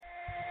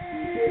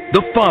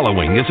The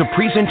following is a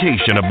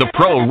presentation of the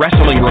Pro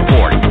Wrestling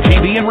Report,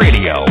 TV and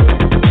radio.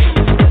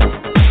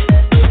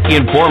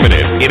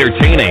 Informative,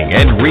 entertaining,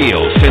 and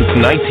real since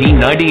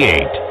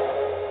 1998.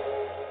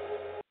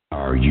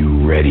 Are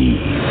you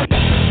ready?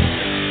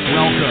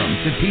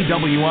 Welcome to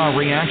PWR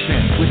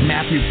Reaction with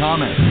Matthew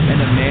Thomas and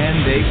the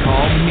man they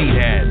call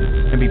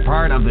Meathead. And be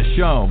part of the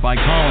show by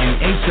calling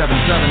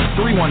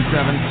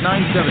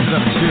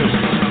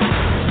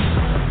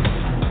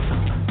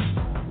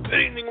 877-317-9772.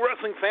 Good evening,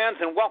 wrestling fans,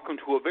 and welcome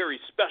to a very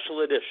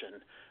special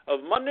edition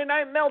of Monday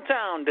Night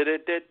Meltdown.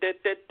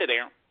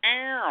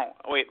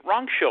 Wait,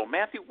 wrong show.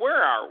 Matthew,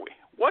 where are we?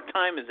 What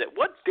time is it?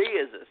 What day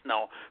is this?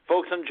 No,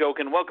 folks, I'm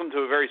joking. Welcome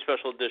to a very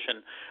special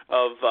edition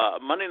of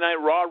Monday Night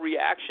Raw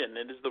Reaction.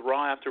 It is the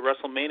Raw after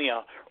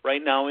WrestleMania.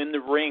 Right now in the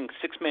ring,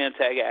 six-man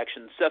tag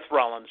action. Seth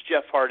Rollins,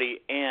 Jeff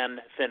Hardy, and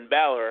Finn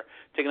Balor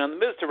taking on the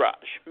Miz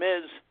Taraj,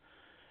 Miz,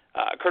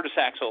 Curtis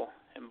Axel,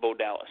 and Bo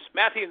Dallas.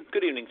 Matthew,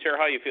 good evening, sir.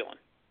 How are you feeling?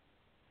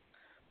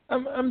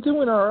 I'm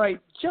doing all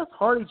right. Jeff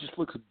Hardy just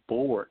looks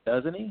bored,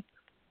 doesn't he?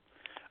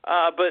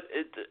 But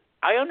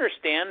I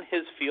understand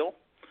his feel.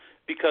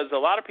 Because a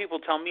lot of people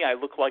tell me I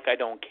look like I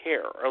don't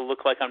care or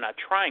look like I'm not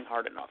trying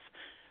hard enough.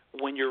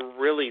 When you're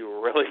really,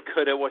 really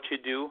good at what you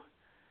do,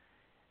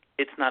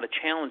 it's not a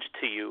challenge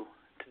to you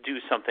to do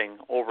something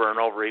over and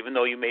over, even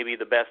though you may be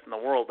the best in the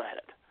world at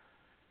it.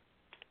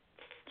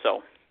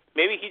 So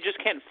maybe he just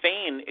can't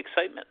feign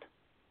excitement.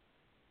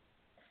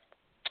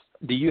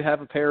 Do you have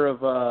a pair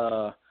of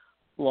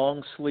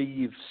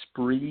long-sleeve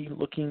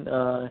spree-looking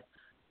gear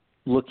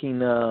like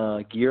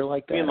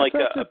that? You mean like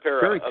a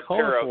pair of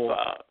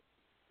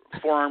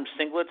forearm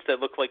singlets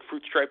that look like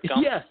fruit striped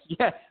gum? Yes,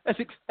 that's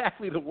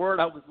exactly the word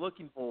I was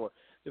looking for.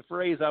 The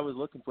phrase I was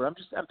looking for. I'm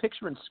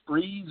picturing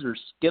sprees or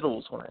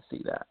Skittles when I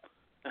see that.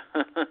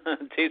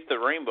 Taste the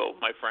rainbow,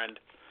 my friend.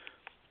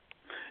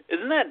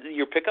 Isn't that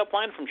your pickup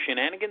line from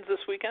Shenanigans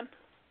this weekend?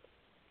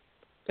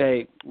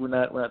 Hey, we're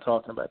not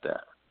talking about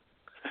that.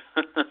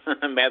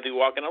 Matthew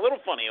walking a little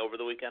funny over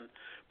the weekend.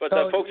 But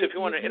folks, if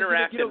you want to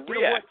interact and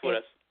react with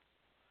us.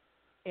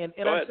 And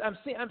I'm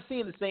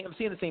seeing the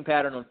same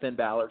pattern on Finn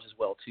Balor's as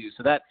well too.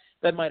 So that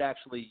might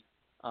actually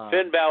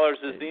Finn Balor's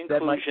is the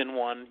inclusion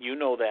one. You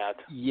know that.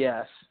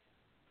 Yes,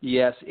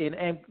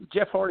 and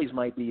Jeff Hardy's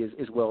might be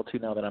as well too.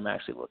 Now that I'm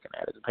actually looking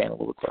at it and paying a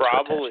little closer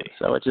attention.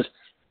 So it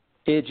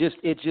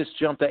just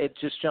jumped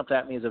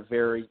at me as a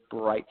very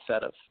bright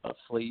set of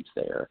sleeves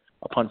there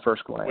upon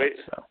first glance.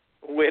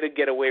 Way to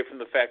get away from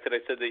the fact that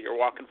I said that you're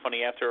walking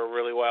funny after a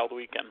really wild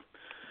weekend.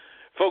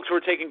 Folks, we're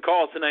taking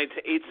calls tonight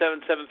to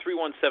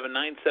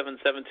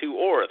 877-317-9772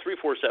 or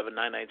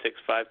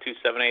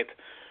 347-996-5278.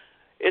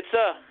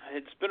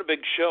 It's been a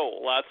big show.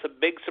 Lots of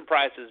big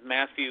surprises.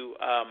 Matthew,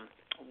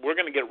 we're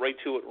going to get right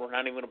to it. We're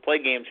not even going to play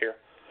games here.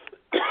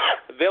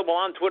 Available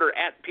on Twitter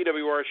at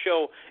PWR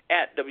Show,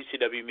 at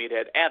WCW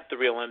Meathead, at The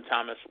Real M.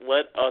 Thomas.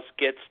 Let us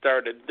get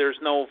started. There's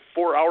no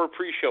 4-hour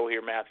pre-show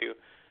here, Matthew.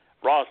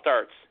 Raw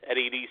starts at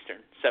 8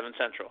 Eastern, 7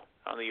 Central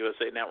on the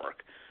USA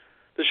Network.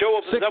 The show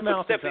opens up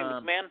with Stephanie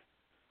McMahon.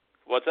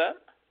 What's that?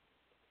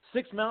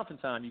 6 Mountain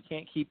Time. You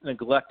can't keep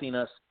neglecting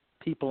us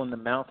people in the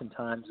Mountain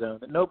Time zone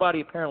that nobody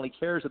apparently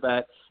cares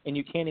about, and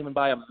you can't even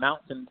buy a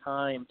Mountain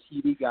Time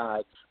TV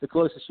guide. The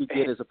closest you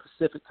get is a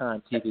Pacific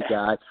Time TV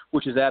guide,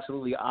 which is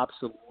absolutely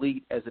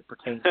obsolete as it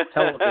pertains to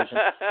television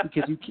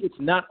because it's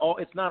not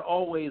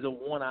always a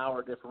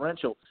 1-hour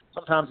differential.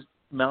 Sometimes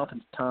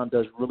Mountain Time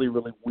does really,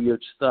 really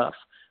weird stuff.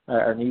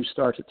 Our news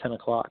starts at 10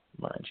 o'clock,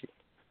 mind you.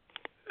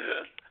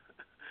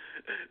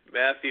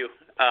 Matthew,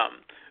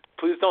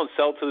 please don't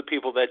sell to the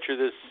people that you're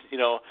this,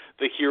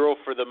 the hero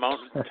for the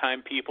Mountain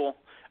Time people.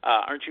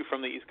 Aren't you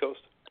from the East Coast?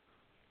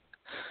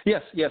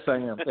 Yes, I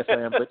am. But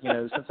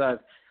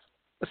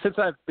since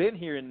I've been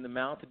here in the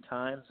Mountain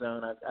Time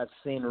zone, I've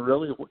seen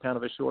really what kind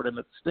of a short end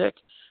of the stick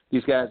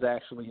these guys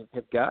actually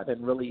have gotten,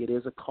 and really it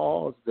is a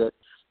cause that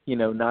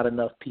not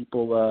enough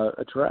people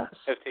address.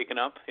 Have taken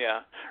up,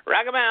 yeah.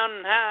 Rock a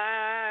Mountain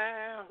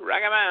High,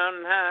 Rock a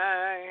Mountain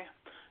High.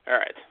 All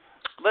right,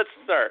 let's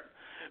start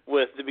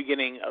with the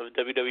beginning of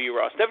WWE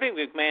Raw. Stephanie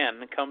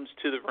McMahon comes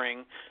to the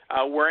ring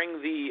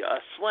wearing the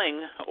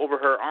sling over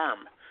her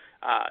arm.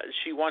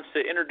 She wants to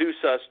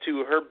introduce us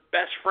to her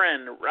best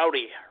friend,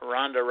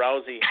 Ronda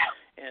Rousey.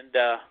 And,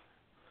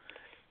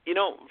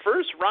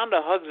 first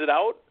Ronda hugs it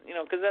out,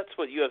 because that's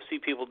what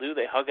UFC people do.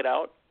 They hug it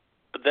out.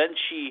 But then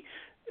she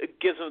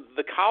gives them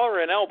the collar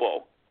and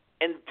elbow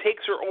and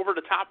takes her over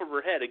the top of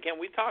her head. Again,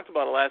 we talked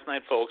about it last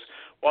night, folks.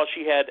 While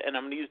she had, and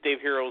I'm going to use Dave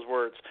Hero's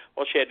words,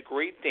 while she had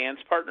great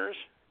dance partners,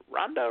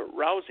 Ronda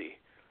Rousey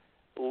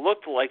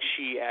looked like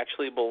she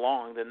actually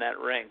belonged in that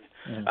ring.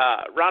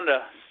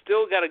 Ronda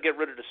still got to get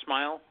rid of the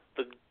smile,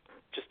 the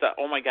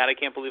oh my God, I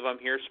can't believe I'm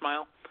here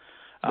smile.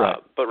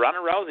 Right. But Ronda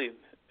Rousey,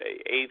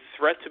 a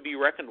threat to be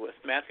reckoned with.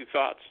 Matthew,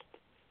 thoughts?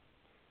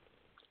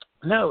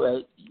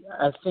 No,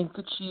 I think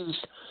that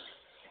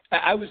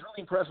I was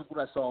really impressed with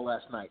what I saw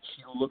last night.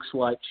 She looks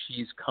like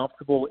she's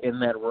comfortable in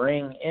that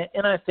ring,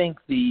 and I think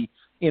the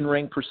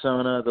in-ring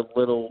persona, the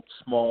little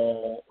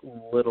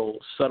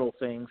subtle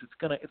things, it's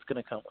gonna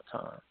come with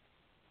time.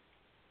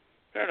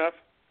 Fair enough.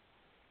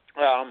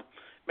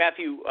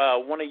 Matthew,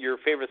 one of your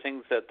favorite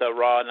things that the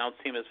Raw announce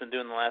team has been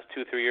doing the last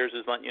 2-3 years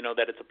is letting you know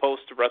that it's a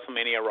post to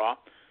WrestleMania Raw,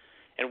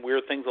 and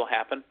weird things will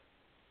happen.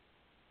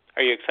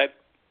 Are you excited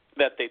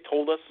that they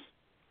told us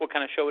what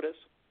kind of show it is?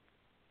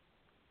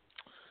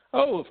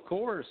 Oh, of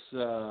course.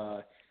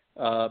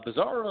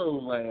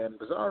 Bizarro Land,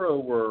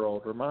 Bizarro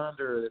World.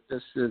 Reminder that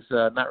this is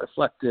not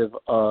reflective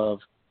of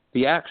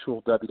the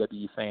actual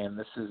WWE fan.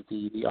 This is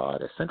the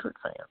odd, eccentric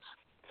fans.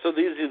 So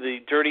these are the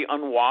dirty,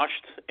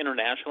 unwashed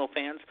international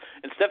fans.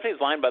 And Stephanie's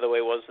line, by the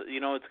way, was,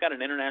 it's got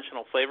an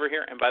international flavor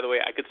here. And by the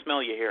way, I could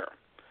smell you here.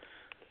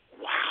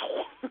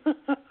 Wow.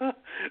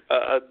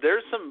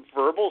 There's some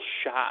verbal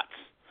shots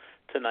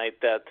tonight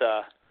that's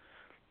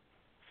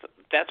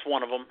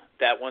one of them.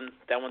 That one's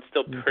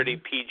still pretty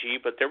PG,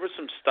 but there was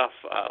some stuff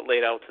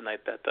laid out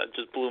tonight that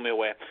just blew me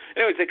away.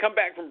 Anyways, they come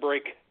back from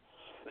break,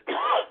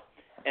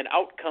 and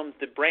out comes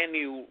the brand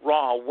new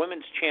Raw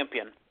Women's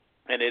Champion,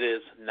 and it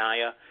is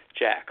Nia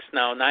Jax.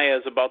 Now, Nia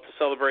is about to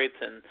celebrate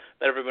and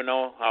let everyone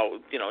know how,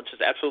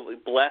 just absolutely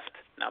blessed,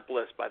 not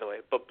blessed, by the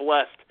way, but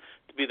blessed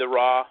to be the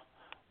Raw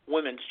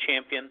Women's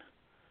Champion.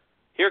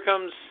 Here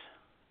comes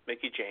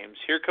Mickie James.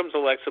 Here comes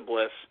Alexa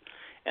Bliss.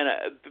 And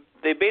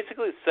they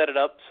basically set it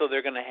up so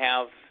they're going to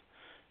have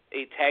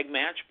a tag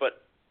match,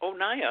 but,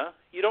 Nia,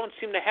 you don't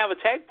seem to have a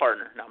tag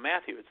partner. Now,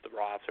 Matthew, it's the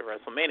Raw after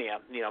WrestleMania,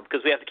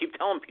 because we have to keep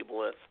telling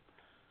people this.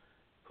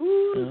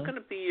 Who's going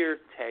to be your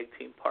tag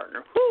team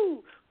partner?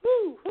 Who?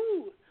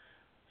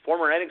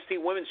 Former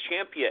NXT Women's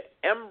Champion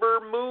Ember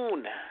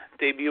Moon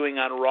debuting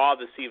on Raw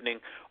this evening.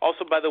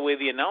 Also, by the way,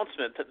 the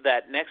announcement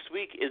that next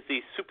week is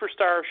the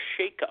Superstar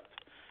Shakeup.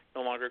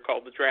 No longer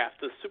called the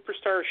draft, the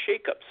Superstar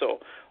Shakeup. So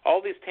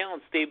all these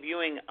talents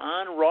debuting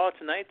on Raw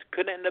tonight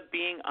could end up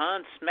being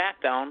on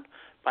SmackDown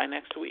by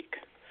next week.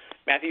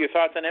 Matthew, your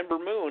thoughts on Ember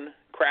Moon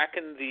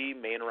cracking the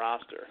main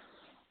roster?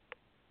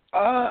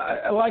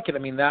 I like it. I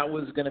mean, that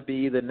was going to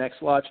be the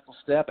next logical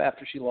step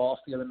after she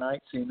lost the other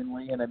night,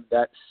 seemingly, and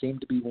that seemed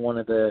to be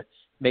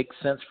makes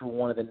sense for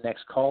one of the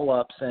next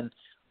call-ups. And,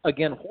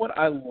 again, what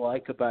I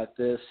like about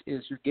this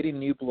is you're getting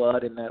new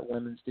blood in that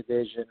women's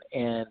division,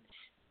 and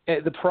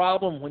the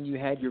problem when you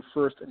had your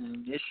first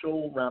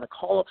initial round of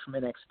call-ups from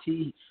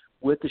NXT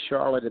with the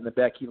Charlotte and the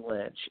Becky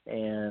Lynch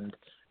and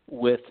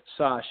with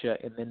Sasha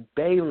and then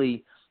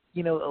Bayley,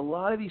 a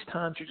lot of these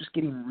times you're just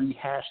getting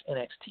rehashed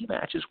NXT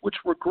matches, which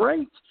were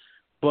great,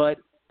 but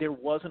there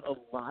wasn't a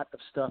lot of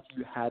stuff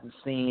you hadn't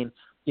seen.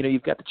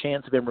 You've got the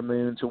chance of Ember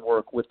Moon to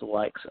work with the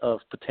likes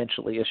of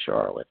potentially a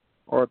Charlotte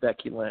or a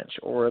Becky Lynch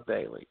or a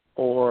Bayley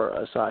or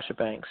a Sasha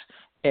Banks.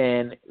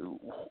 And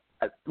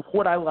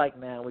what I like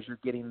now is you're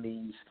getting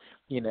these,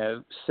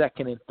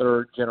 second and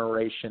third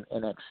generation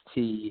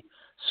NXT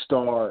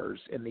stars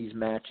in these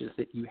matches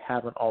that you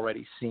haven't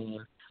already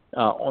seen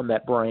on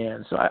that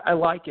brand. So I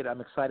like it.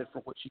 I'm excited for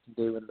what she can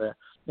do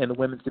in the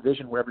women's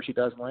division wherever she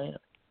does land.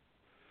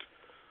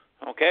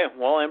 Okay,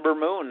 well, Ember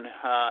Moon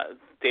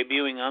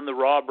debuting on the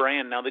Raw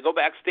brand. Now they go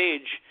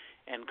backstage,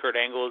 and Kurt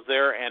Angle is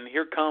there, and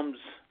here comes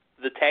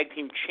the tag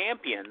team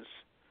champions,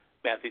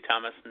 Matthew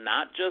Thomas,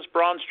 not just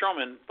Braun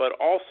Strowman, but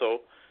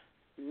also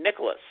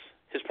Nicholas,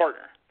 his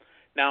partner.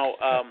 Now,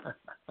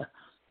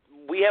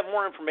 we have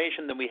more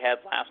information than we had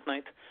last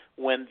night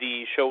when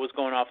the show was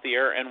going off the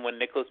air and when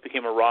Nicholas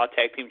became a Raw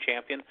Tag Team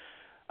Champion.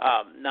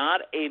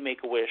 Not a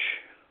Make-A-Wish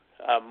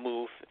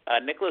move.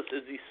 Nicholas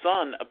is the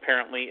son,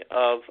 apparently,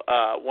 of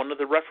one of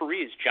the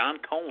referees, John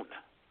Cone.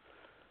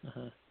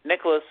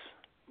 Nicholas,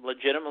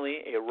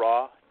 legitimately a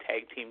Raw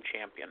Tag Team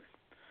Champion.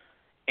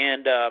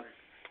 And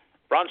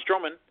Braun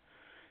Strowman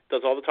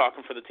does all the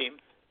talking for the team.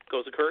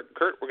 Goes to Kurt.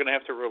 Kurt, we're going to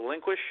have to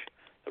relinquish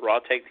the Raw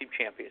Tag Team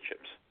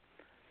Championships.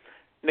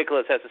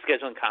 Nicholas has a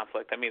scheduling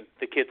conflict. I mean,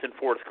 the kid's in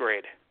 4th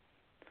grade.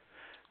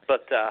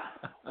 But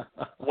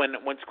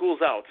when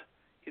school's out,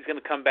 he's going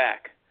to come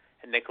back.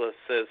 And Nicholas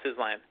says his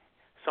line,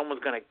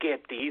 someone's going to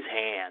get these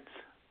hands.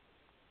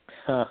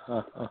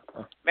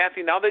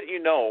 Matthew, now that you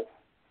know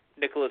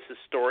Nicholas's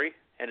story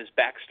and his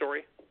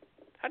backstory,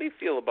 how do you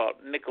feel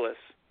about Nicholas,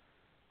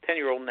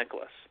 10-year-old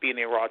Nicholas, being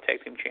a Raw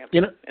Tag Team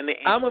Champion in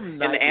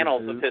the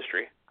annals of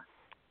history?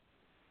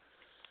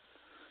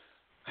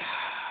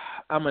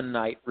 I'm a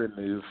night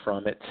removed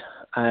from it.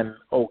 I'm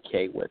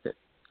okay with it.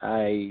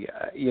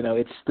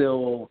 It's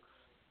still,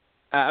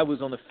 I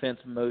was on the fence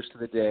most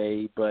of the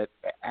day, but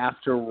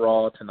after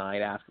Raw tonight,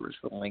 after it's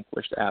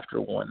relinquished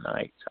after one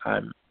night,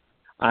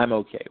 I'm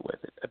okay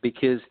with it.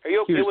 Because are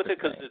you okay with it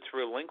because it's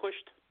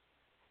relinquished?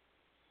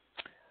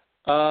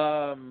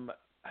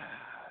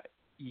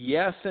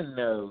 Yes and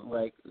no.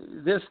 Like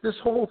this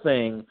whole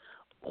thing,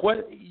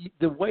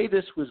 the way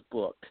this was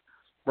booked,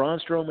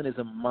 Braun Strowman is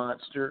a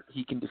monster.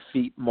 He can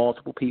defeat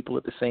multiple people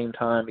at the same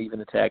time, even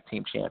the tag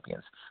team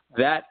champions.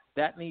 That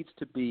needs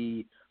to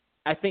be,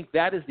 I think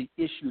that is the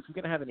issue. If you're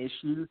going to have an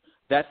issue,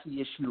 that's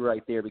the issue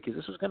right there, because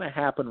this was going to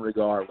happen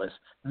regardless.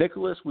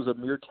 Nicholas was a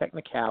mere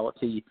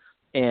technicality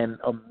and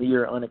a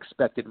mere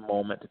unexpected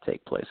moment to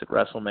take place at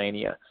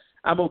WrestleMania.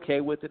 I'm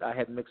okay with it. I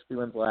had mixed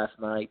feelings last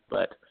night,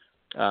 but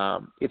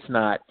it's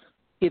not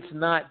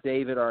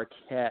David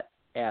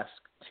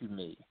Arquette-esque to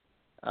me.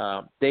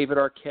 David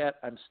Arquette,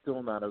 I'm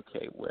still not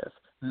okay with.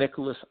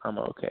 Nicholas, I'm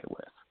okay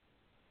with.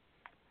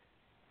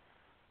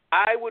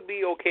 I would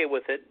be okay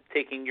with it,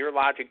 taking your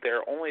logic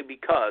there, only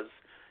because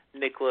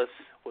Nicholas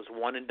was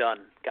one and done.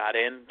 Got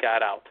in,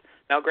 got out.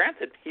 Now,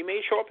 granted, he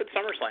may show up at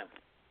SummerSlam.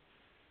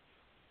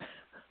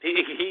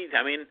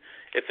 I mean,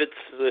 if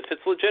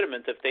it's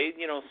legitimate, if they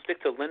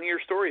stick to linear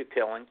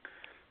storytelling,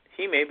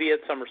 he may be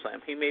at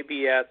SummerSlam. He may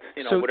be at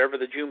whatever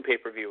the June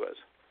pay-per-view is.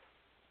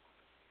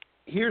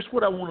 Here's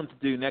what I want him to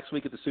do next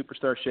week at the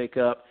Superstar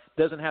Shake-Up.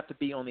 Doesn't have to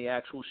be on the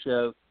actual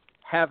show.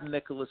 Have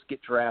Nicholas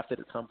get drafted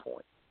at some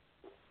point.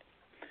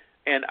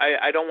 And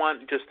I don't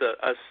want just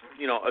a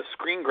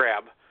screen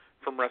grab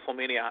from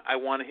WrestleMania. I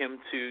want him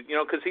to,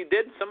 because he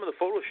did some of the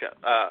photo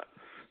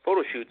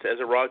shoots as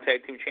a Raw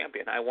Tag Team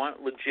Champion. I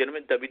want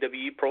legitimate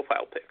WWE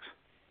profile pics.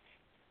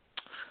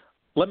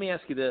 Let me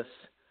ask you this.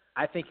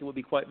 I think it would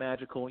be quite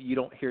magical. You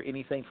don't hear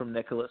anything from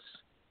Nicholas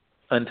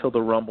until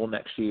the Rumble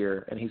next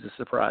year, and he's a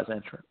surprise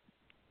entrant.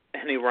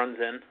 And he runs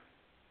in.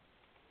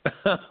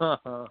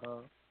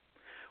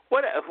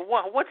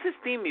 What's his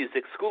theme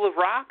music? School of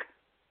Rock?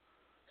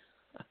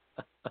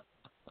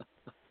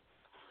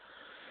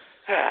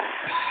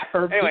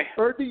 Anyway.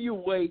 Or do you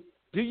wait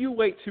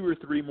 2 or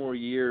 3 more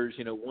years,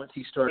 once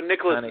he starts when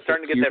Nicholas is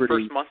starting to get that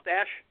first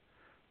mustache?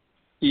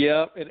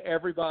 Yep, and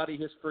everybody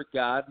has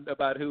forgotten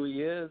about who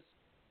he is.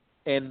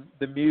 And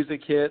the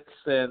music hits,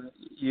 and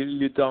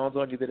you dawns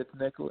on you that it's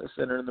Nicholas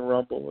entering the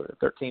Rumble or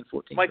 13,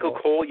 14. Michael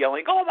Cole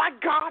yelling, "Oh my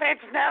God,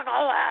 it's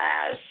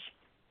Nicholas!"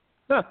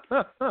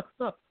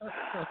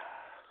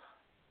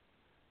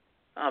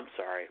 I'm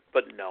sorry,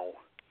 but no.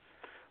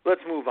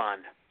 Let's move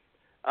on.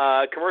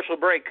 Commercial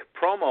break.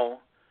 Promo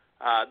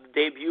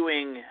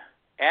debuting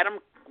Adam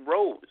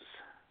Rose.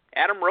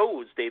 Adam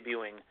Rose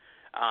debuting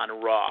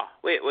on Raw.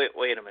 Wait a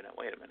minute.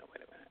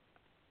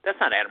 That's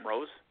not Adam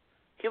Rose.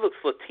 He looks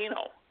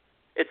Latino.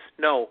 It's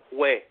no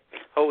way,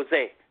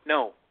 Jose.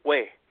 No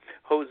way,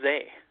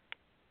 Jose.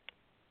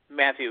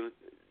 Matthew,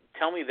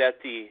 tell me that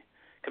the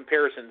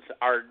comparisons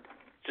are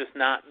just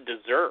not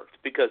deserved,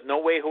 because No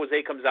Way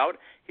Jose comes out,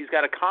 he's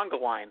got a conga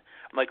line.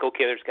 I'm like,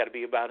 okay, there's got to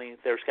be a bunny.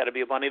 There's got to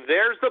be a bunny.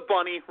 There's the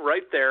bunny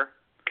right there.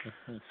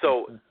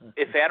 So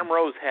if Adam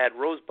Rose had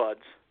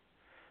rosebuds,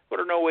 what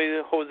are No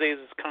Way Jose's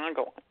conga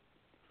line?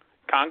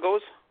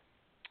 Congos?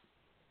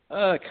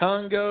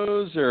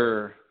 Congos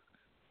or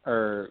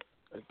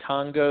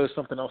Congo,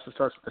 something else that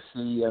starts with a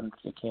C. I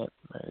can't.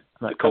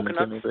 It's not coming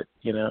to me, but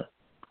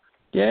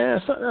yeah,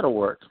 that'll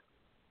work.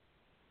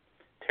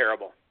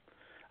 Terrible.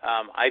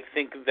 I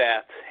think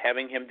that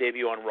having him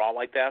debut on Raw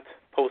like that,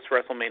 post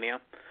WrestleMania,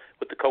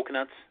 with the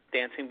coconuts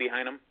dancing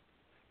behind him,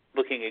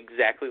 looking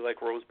exactly like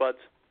rosebuds,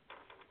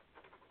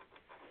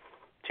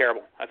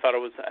 terrible. I thought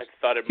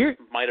it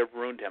might have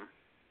ruined him.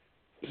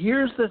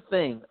 Here's the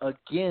thing.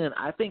 Again,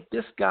 I think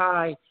this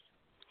guy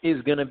is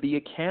going to be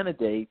a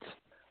candidate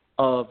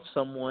of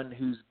someone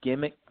whose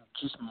gimmick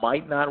just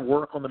might not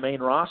work on the main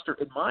roster.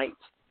 It might.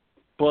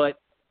 But,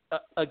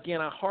 again,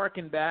 I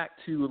hearken back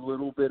to a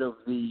little bit of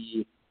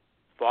the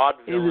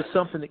vaudevillains. It was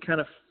something that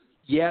kind of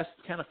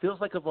feels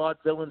like a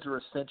vaudevillains or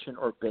Ascension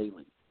or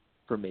Bayley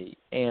for me.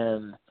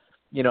 And,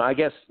 I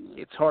guess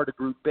it's hard to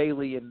group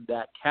Bayley in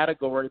that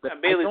category.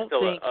 But Bayley's I don't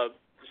still think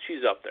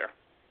she's up there.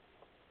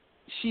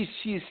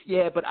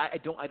 But I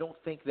don't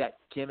think that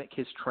gimmick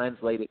has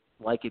translated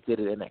like it did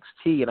at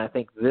NXT, and I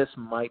think this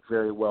might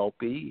very well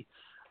be,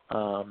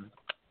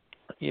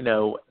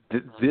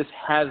 this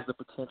has the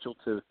potential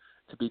to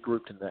be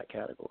grouped in that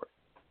category.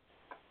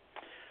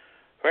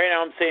 Right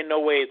now I'm saying no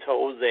way it's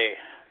Jose.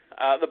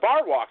 The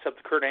Bar walks up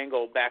to Kurt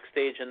Angle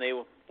backstage, and they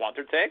want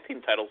their tag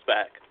team titles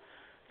back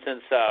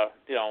since,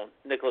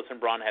 Nicholas and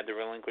Braun had to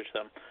relinquish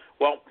them.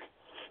 Well,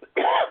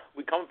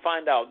 we come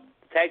find out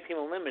the Tag Team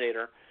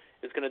Eliminator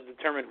is going to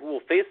determine who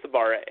will face the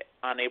Bar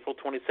on April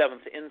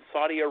 27th in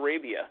Saudi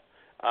Arabia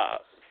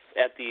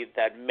at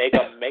that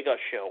mega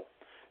show.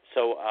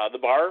 So the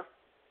Bar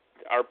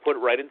are put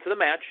right into the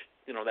match.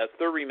 That's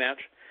their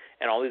rematch,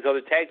 and all these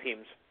other tag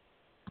teams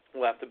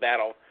will have to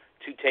battle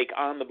to take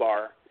on the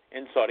Bar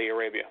in Saudi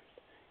Arabia.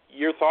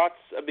 Your thoughts?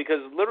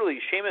 Because literally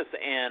Sheamus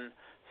and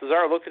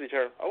Cesaro looked at each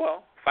other. Oh,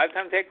 well,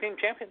 5-time tag team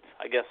champions,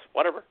 I guess,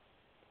 whatever.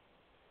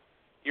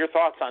 Your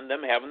thoughts on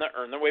them having to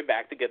earn their way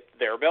back to get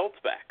their belts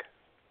back?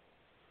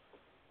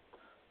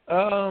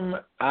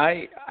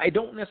 I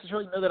don't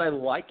necessarily know that I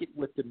like it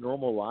with the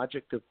normal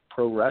logic of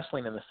pro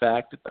wrestling and the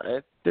fact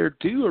that they're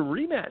due a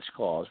rematch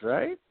clause,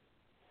 right?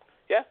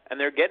 Yeah, and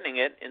they're getting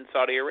it in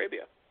Saudi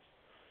Arabia.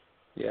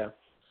 Yeah.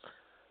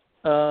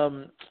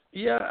 I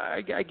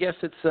guess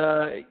it's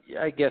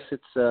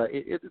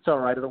all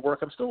right. It'll work.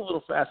 I'm still a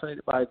little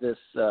fascinated by this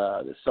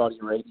Saudi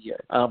Arabia.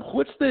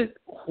 What's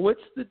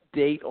the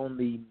date on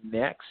the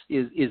next?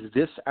 Is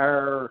this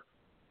our?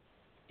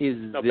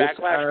 Backlash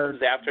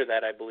comes after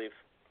that, I believe.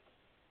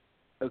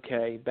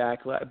 Okay,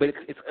 Backlash, but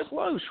it's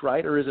close,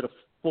 right? Or is it a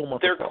full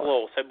month? They're apart?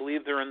 close. I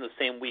believe they're in the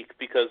same week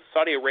because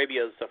Saudi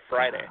Arabia is a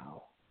Friday.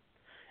 Wow.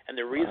 And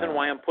the reason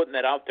why I'm putting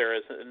that out there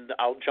is, and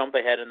I'll jump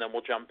ahead and then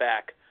we'll jump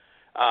back.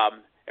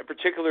 a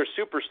particular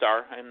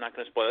superstar, I'm not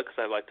going to spoil it because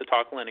I like to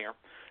talk linear, a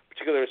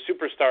particular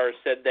superstar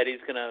said that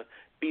he's going to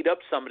beat up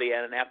somebody,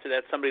 and after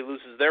that somebody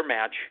loses their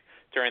match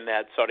during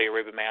that Saudi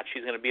Arabia match,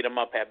 he's going to beat him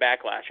up at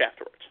Backlash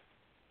afterwards.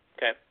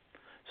 Okay?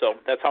 So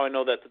that's how I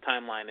know that the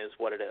timeline is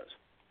what it is.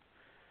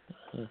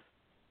 Mm-hmm.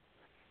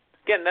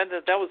 Again,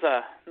 that was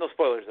no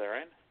spoilers there,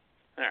 right?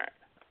 All right.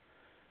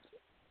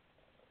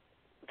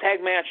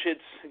 Tag match,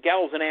 it's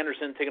Gallows and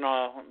Anderson taking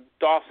on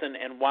Dawson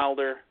and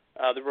Wilder.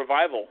 The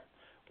Revival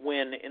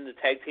win in the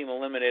Tag Team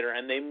Eliminator,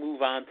 and they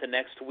move on to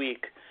next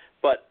week.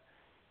 But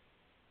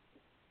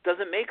does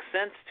it make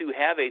sense to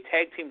have a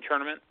tag team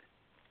tournament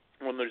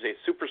when there's a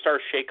superstar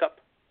shakeup?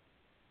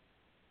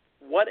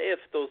 What if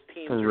those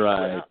teams are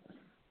split up?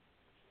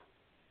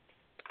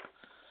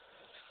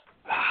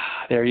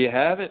 There you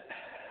have it.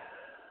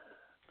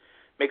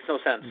 Makes no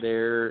sense.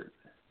 There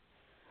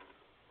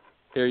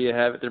you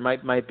have it. There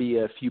might be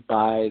a few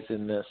buys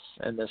in this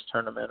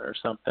tournament or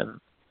something,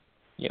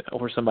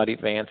 where somebody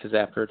advances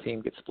after a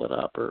team gets split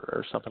up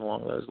or something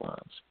along those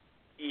lines.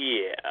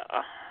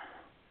 Yeah.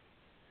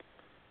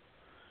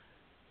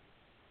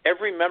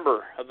 Every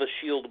member of the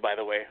Shield, by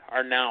the way,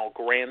 are now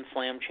Grand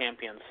Slam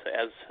champions,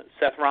 as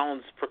Seth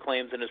Rollins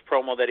proclaims in his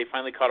promo that he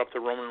finally caught up to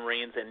Roman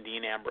Reigns and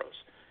Dean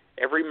Ambrose.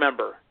 Every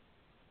member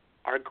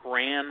are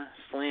Grand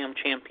Slam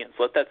champions.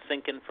 Let that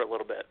sink in for a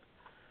little bit.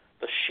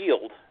 The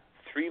Shield,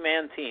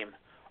 3-man team,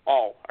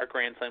 all are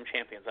Grand Slam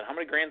champions. And how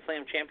many Grand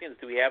Slam champions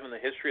do we have in the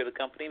history of the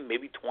company?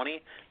 Maybe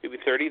 20, maybe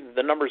 30.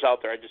 The number's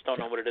out there. I just don't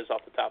know what it is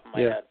off the top of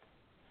my head.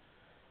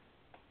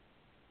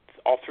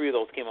 All 3 of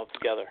those came up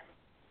together.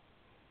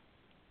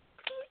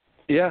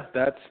 Yeah,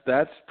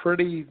 that's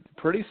pretty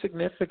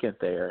significant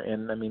there.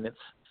 And I mean, it's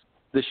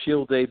the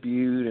Shield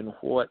debuted in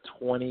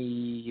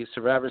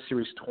Survivor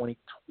Series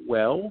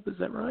 2012, is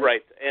that right?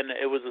 Right, and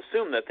it was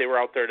assumed that they were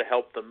out there to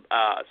help them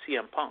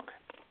CM Punk.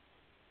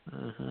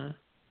 Mm-hmm.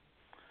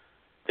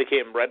 They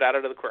came right out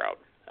of the crowd.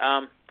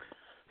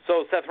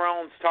 So Seth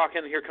Rollins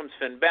talking, here comes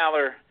Finn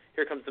Balor,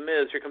 here comes The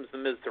Miz, here comes The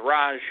Miz to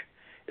Raj.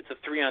 It's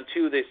a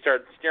 3-on-2. They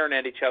start staring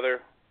at each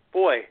other.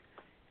 Boy,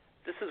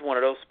 this is one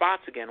of those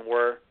spots again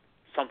where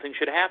something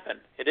should happen.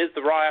 It is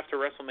the Raw after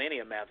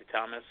WrestleMania, Matthew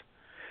Thomas.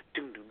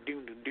 Doom, doom,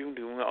 doom, doom, doom,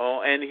 doom.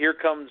 Oh, and here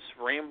comes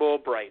Rainbow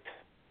Bright.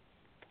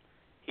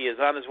 He is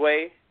on his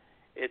way.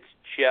 It's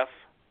Jeff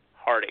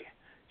Hardy.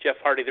 Jeff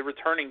Hardy, the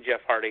returning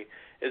Jeff Hardy,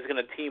 is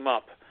going to team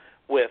up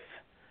with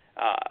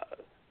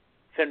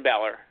Finn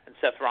Balor and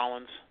Seth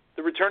Rollins.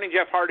 The returning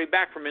Jeff Hardy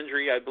back from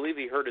injury. I believe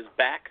he hurt his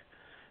back.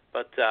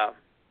 But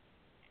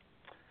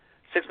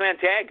 6-man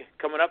tag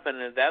coming up,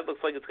 and that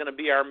looks like it's going to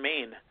be our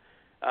main.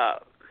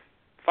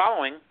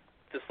 Following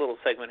this little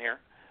segment here,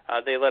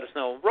 they let us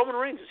know Roman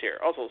Reigns is here.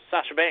 Also,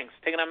 Sasha Banks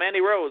taking on Mandy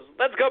Rose.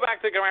 Let's go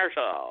back to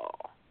commercial.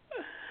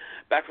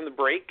 Back from the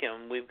break,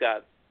 and we've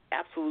got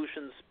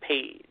Absolution's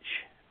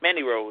Paige,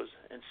 Mandy Rose,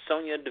 and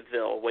Sonya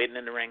Deville waiting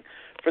in the ring.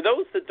 For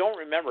those that don't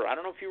remember, I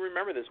don't know if you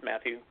remember this,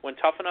 Matthew, when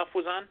Tough Enough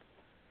was on,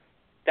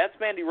 that's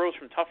Mandy Rose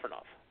from Tough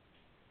Enough.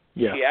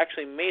 Yeah. She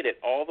actually made it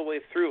all the way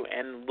through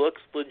and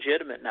looks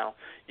legitimate now.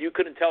 You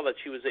couldn't tell that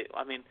she was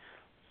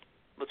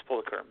let's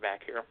pull the curtain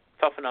back here.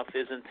 Tough Enough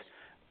isn't,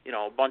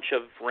 a bunch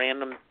of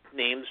random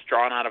names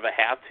drawn out of a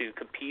hat to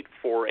compete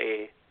for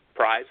a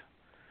prize.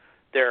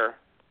 They're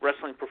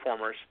wrestling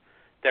performers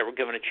that were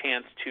given a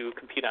chance to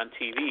compete on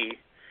TV,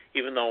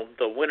 even though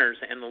the winners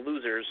and the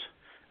losers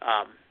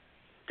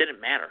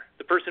didn't matter.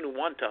 The person who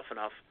won Tough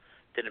Enough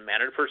didn't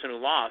matter. The person who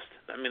lost,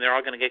 they're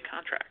all going to get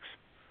contracts.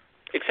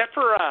 Except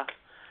for,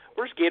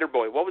 where's Gator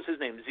Boy? What was his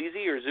name?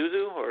 ZZ or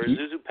Zuzu? Or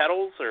Zuzu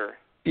Pedals? Or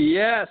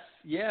Yes,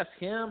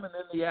 him, and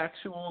then the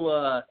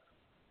actual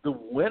the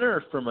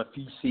winner from a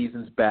few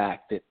seasons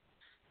back that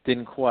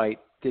didn't quite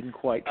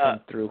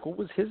come through. What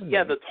was his name?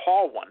 Yeah, the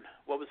tall one.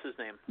 What was his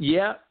name?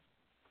 Yep.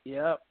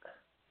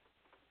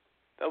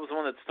 That was the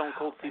one that Stone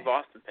Cold Steve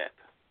Austin picked.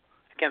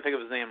 I can't think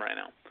of his name right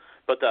now.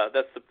 But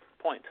that's the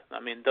point.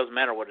 It doesn't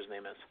matter what his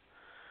name is.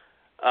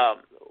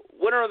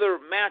 Winner of the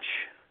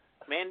match,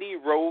 Mandy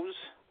Rose.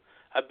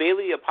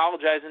 Bayley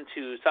apologizing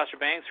to Sasha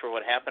Banks for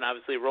what happened.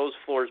 Obviously, Rose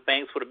floors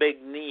Banks with a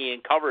big knee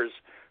and covers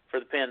for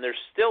the pin. There's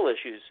still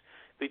issues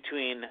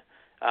between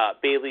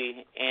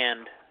Bayley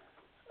and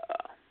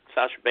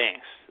Sasha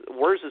Banks.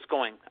 Where's this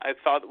going? I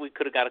thought we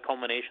could have got a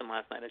culmination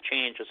last night, a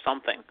change or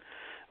something.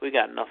 We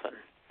got nothing.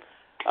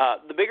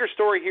 The bigger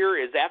story here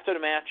is after the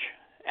match,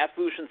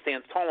 Absolution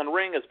stands tall in the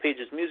ring as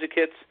Paige's music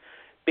hits.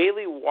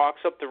 Bayley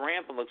walks up the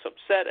ramp and looks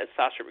upset as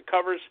Sasha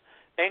recovers.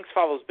 Banks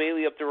follows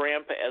Bayley up the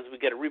ramp as we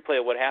get a replay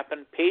of what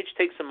happened. Paige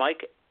takes the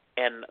mic,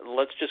 and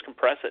let's just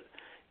compress it.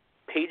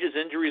 Paige's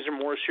injuries are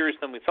more serious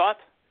than we thought.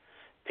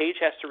 Paige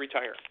has to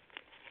retire.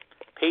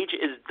 Paige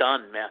is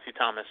done, Matthew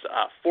Thomas.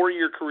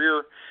 4-year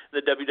career in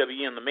the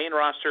WWE on the main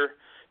roster.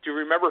 Do you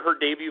remember her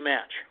debut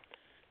match?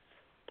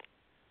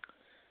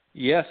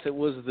 Yes, it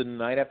was the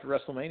night after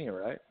WrestleMania,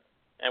 right?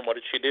 And what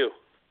did she do?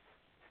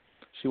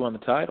 She won the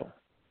title.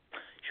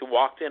 She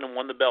walked in and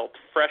won the belt.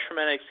 Fresh from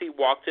NXT,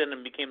 walked in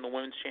and became the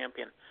women's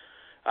champion.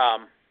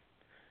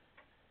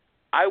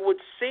 I would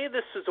say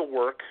this is a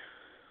work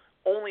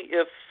only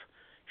if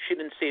she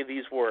didn't say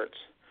these words.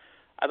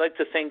 I'd like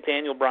to thank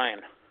Daniel Bryan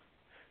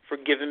for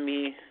giving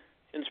me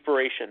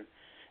inspiration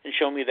and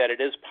showing me that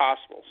it is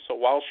possible. So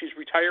while she's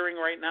retiring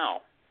right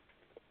now,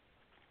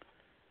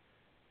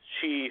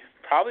 she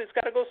probably has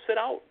got to go sit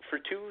out for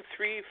 2,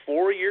 3,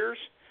 4 years,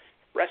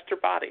 rest her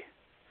body,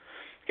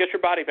 get her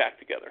body back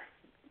together,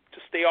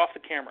 just stay off the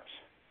cameras,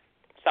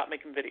 stop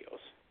making videos,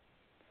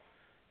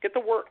 get to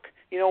work.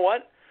 You know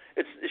what?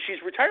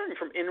 She's retiring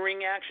from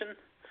in-ring action,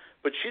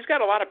 but she's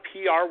got a lot of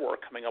PR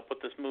work coming up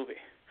with this movie.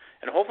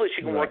 And hopefully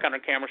she can work on her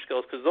camera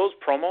skills, because those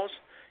promos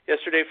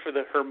yesterday for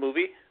her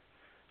movie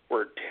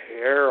were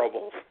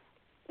terrible.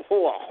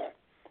 Wow.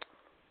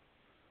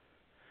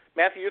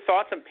 Matthew, your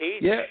thoughts on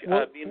Paige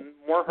being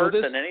more hurt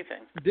than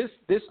anything? This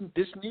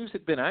news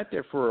had been out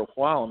there for a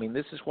while. I mean,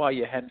 this is why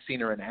you hadn't seen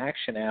her in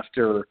action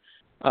after,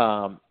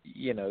 the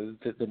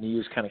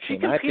news kind of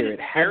came out there. It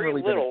hadn't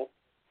really been.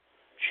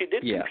 She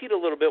did compete a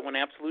little bit when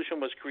Absolution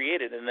was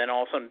created, and then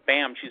all of a sudden,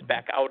 bam, she's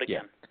back out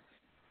again.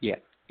 Yeah.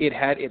 It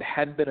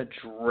hadn't been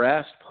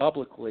addressed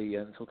publicly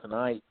until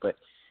tonight, but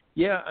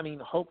yeah, I mean,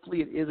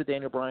 hopefully it is a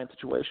Daniel Bryan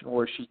situation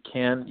where she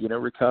can,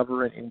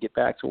 recover and get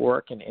back to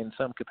work in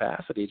some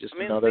capacity. Just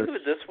think of it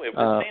this way: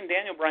 we're saying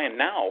Daniel Bryan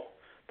now,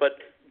 but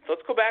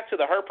let's go back to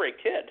the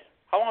Heartbreak Kid.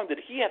 How long did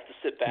he have to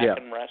sit back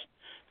and rest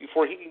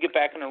before he could get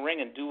back in the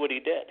ring and do what he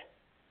did?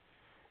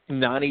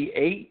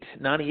 98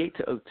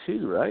 to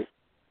 02, right?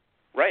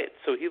 Right.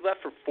 So he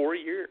left for 4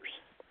 years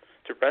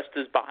to rest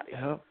his body.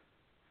 Yeah.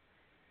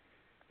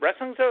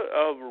 Wrestling's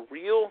a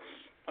real.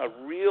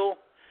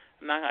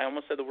 I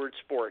almost said the word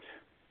sport.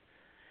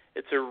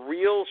 It's a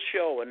real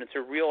show, and it's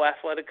a real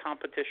athletic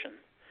competition.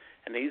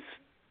 And these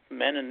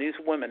men and these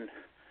women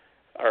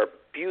are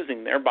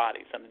abusing their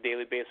bodies on a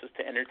daily basis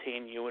to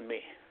entertain you and me.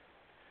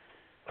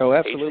 Oh,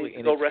 absolutely.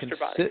 And rest her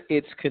body.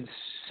 It's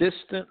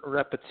consistent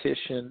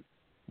repetition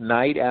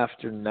night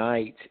after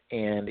night,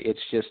 and it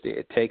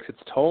takes its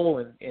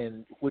toll.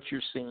 And what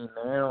you're seeing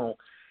now,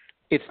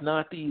 it's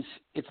not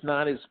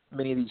as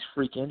many of these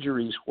freak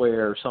injuries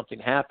where something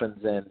happens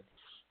and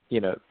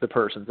the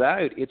person's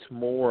out. It's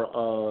more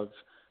of,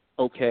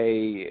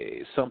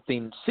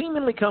 something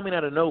seemingly coming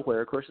out of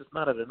nowhere. Of course, it's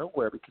not out of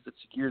nowhere because it's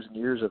years and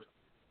years of,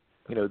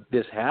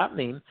 this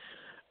happening.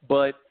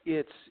 But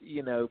it's,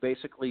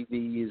 basically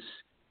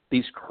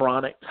these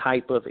chronic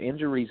type of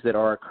injuries that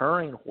are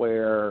occurring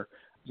where,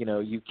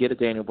 you get a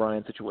Daniel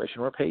Bryan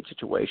situation or a Paige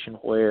situation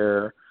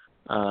where,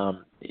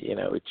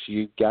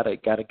 you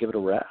gotta give it a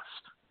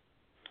rest.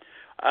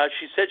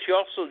 She said she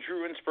also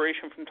drew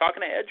inspiration from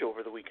talking to Edge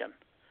over the weekend.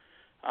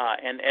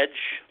 And Edge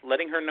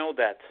letting her know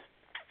that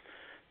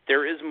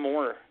there is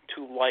more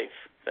to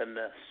life than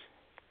this.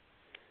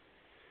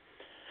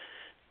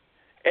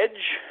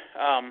 Edge,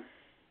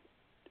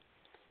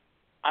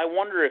 I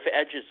wonder if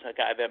Edge is a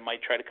guy that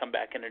might try to come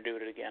back in and do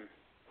it again.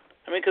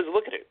 I mean, because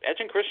look at it. Edge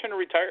and Christian are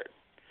retired.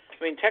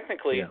 I mean,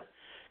 technically,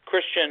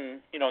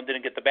 Christian,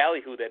 didn't get the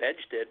ballyhoo that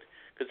Edge did,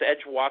 because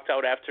Edge walked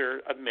out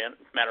after,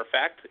 matter of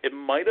fact, it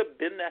might have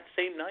been that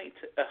same night.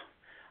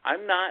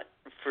 I'm not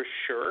for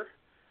sure.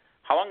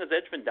 How long has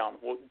Edge been down?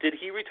 Well, did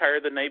he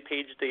retire the night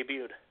Paige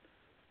debuted?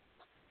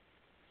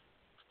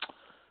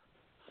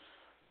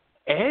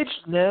 Edge,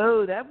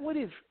 no. That would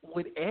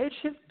Edge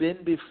have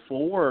been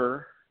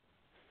before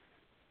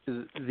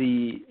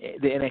the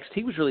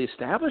NXT was really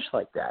established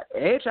like that.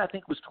 Edge, I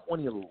think, was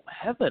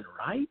 2011,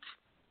 right?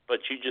 But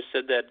you just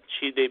said that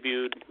she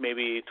debuted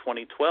maybe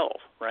 2012,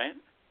 right?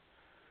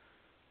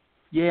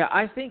 Yeah,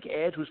 I think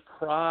Edge was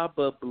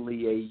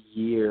probably a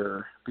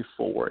year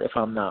before, if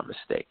I'm not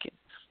mistaken.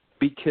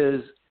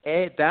 Because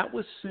that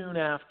was soon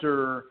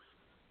after,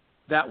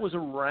 that was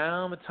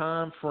around the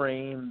time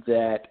frame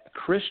that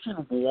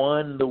Christian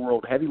won the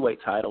World Heavyweight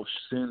title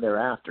soon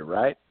thereafter,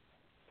 right?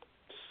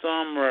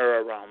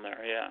 Somewhere around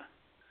there, yeah.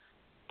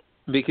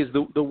 Because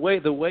the way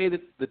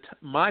that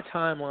my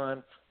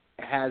timeline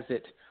has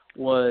it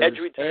was Edge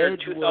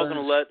retired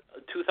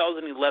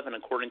 2011,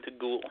 according to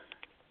Google.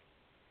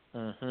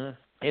 Mm-hmm.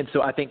 And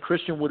so I think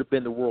Christian would have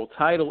been the world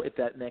title at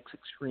that next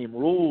Extreme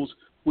Rules,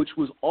 which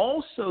was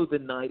also the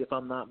night, if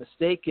I'm not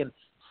mistaken,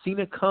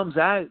 Cena comes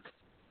out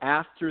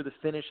after the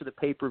finish of the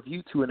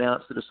pay-per-view to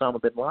announce that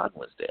Osama bin Laden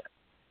was dead.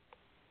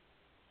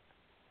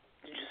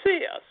 Did you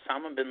say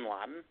Osama bin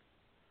Laden?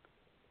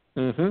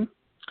 Mm-hmm.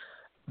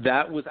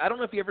 That was, I don't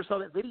know if you ever saw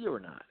that video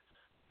or not,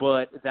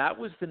 but that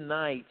was the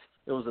night,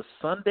 it was a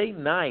Sunday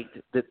night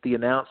that the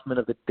announcement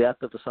of the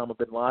death of Osama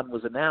bin Laden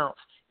was announced.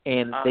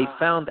 And they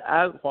found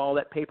out while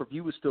that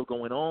pay-per-view was still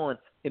going on,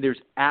 and there's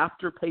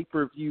after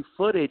pay-per-view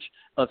footage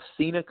of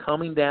Cena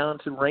coming down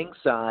to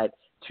ringside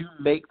to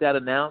make that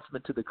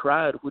announcement to the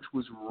crowd, which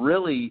was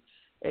really,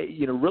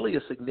 really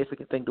a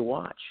significant thing to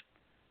watch.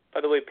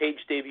 By the way, Paige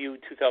debuted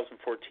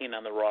 2014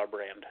 on the Raw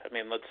brand. I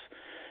mean,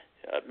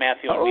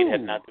 Matthew and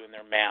Meathead not doing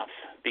their math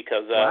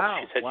because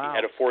she said she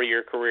had a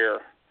 4-year career.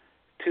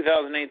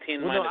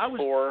 2018 minus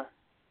 4.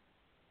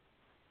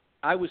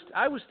 I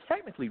was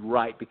technically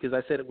right because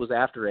I said it was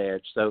after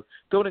Edge, so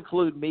don't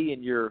include me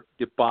in your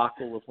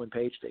debacle of when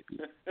Paige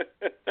debuted.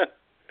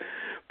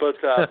 But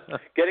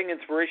getting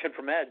inspiration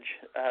from Edge,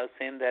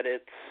 saying that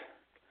it's,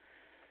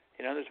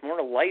 there's more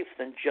to life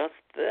than just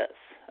this.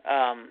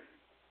 As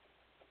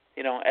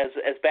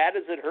bad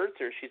as it hurts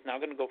her, she's now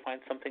going to go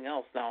find something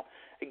else. Now,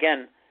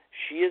 again,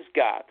 she's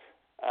got,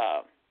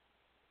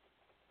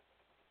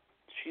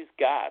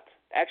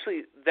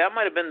 actually, that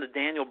might have been the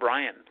Daniel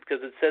Bryan,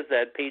 because it says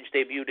that Paige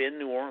debuted in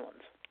New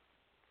Orleans.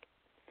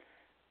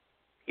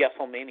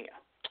 WrestleMania.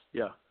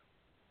 Yeah.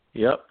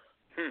 Yep.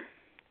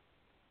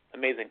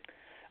 Amazing.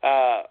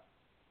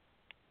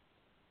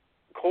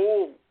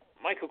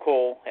 Michael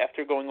Cole,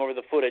 after going over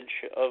the footage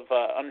of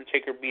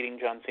Undertaker beating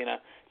John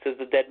Cena, says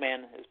the dead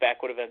man is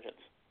back with a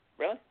vengeance.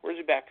 Really? Where's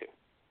he back to?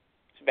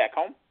 Is he back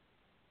home?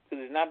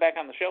 Because he's not back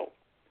on the show.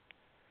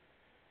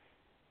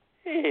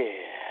 Yeah.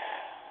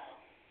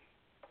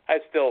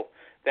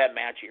 That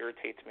match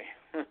irritates me.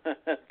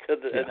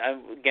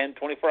 Again,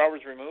 24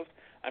 hours removed,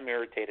 I'm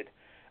irritated.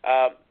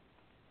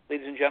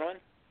 Ladies and gentlemen,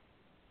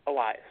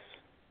 Elias.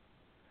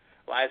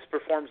 Elias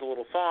performs a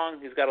little song.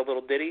 He's got a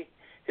little ditty.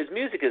 His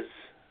music is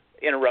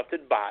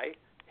interrupted by,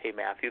 hey,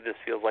 Matthew, this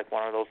feels like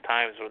one of those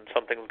times when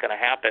something's going to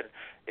happen.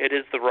 It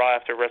is the Raw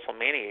after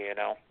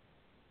WrestleMania,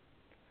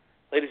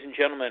 Ladies and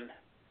gentlemen,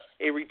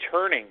 a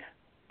returning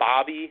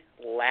Bobby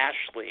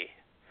Lashley,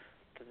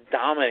 the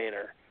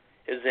Dominator,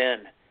 is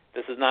in.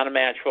 This is not a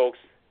match, folks.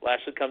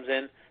 Lashley comes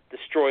in,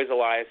 destroys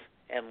Elias,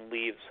 and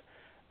leaves.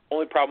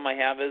 Only problem I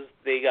have is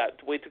they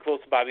got way too close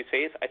to Bobby's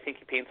face. I think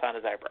he paints on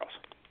his eyebrows.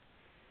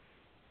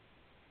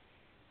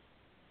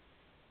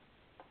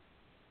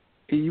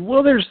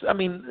 Well, there's,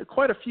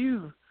 quite a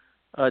few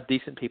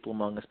decent people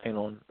among us paint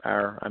on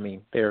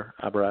their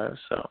eyebrows.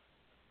 So,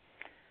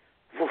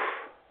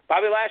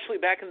 Bobby Lashley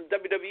back in the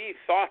WWE.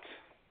 Thoughts?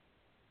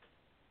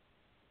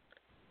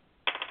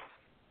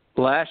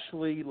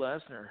 Lashley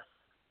Lesnar.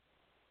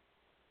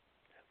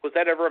 Was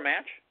that ever a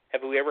match?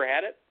 Have we ever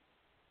had it?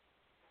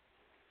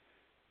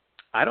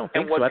 I don't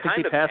think so. I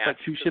think they passed like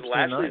 2 ships in the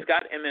night. Lashley's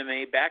got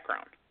MMA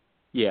background.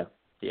 Yeah.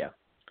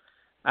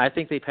 I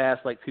think they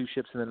passed like 2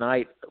 ships in the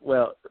night.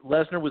 Well,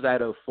 Lesnar was at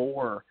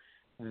 04.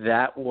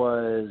 That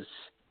was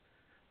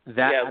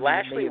that. Yeah,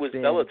 Lashley was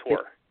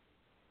Bellator.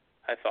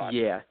 I thought.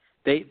 Yeah,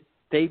 they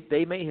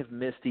may have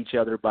missed each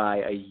other by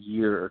a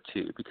year or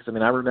two because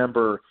I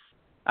remember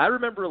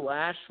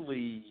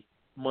Lashley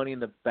Money in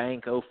the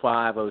Bank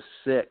 05,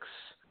 06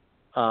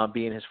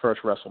 being his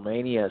first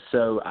WrestleMania.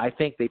 So I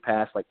think they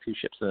passed like 2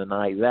 ships in the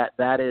night.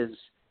 That's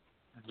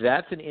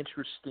an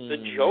interesting.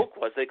 The joke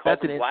was they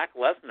called him Black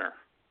Lesnar.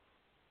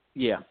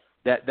 Yeah,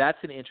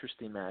 that's an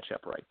interesting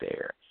matchup right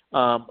there.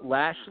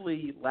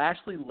 Lashley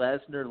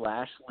Lesnar,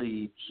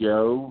 Lashley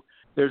Joe.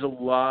 There's a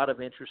lot of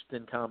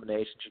interesting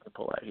combinations you can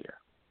pull out here.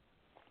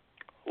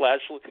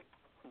 Lashley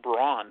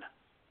Braun.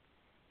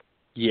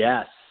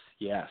 Yes.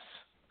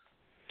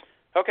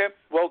 Okay,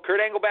 well, Kurt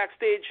Angle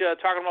backstage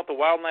talking about the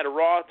Wild Night of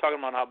Raw, talking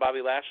about how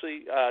Bobby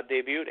Lashley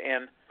debuted,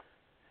 and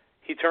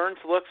he turns,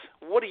 looks,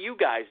 what are you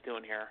guys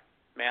doing here?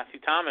 Matthew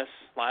Thomas,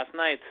 last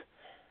night,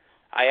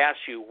 I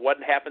asked you,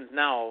 what happens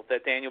now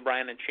that Daniel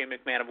Bryan and Shane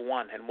McMahon have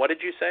won, and what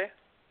did you say?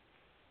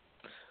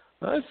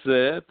 I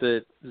said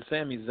that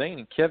Sami Zayn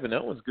and Kevin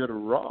Owens go to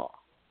Raw.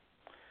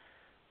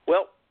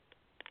 Well,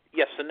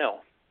 yes and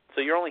no.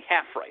 So you're only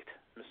half right,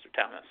 Mr.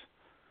 Thomas.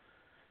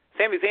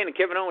 Sami Zayn and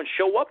Kevin Owens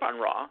show up on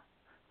Raw.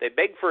 They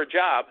beg for a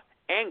job.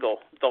 Angle,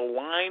 the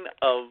line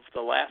of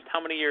the last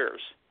how many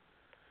years?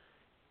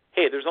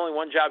 Hey, there's only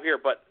one job here,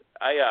 but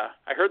I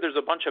heard there's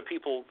a bunch of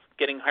people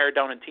getting hired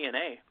down in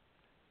TNA.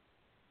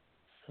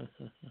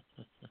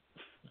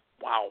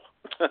 Wow.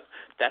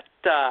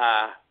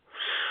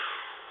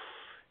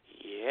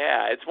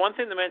 Yeah, it's one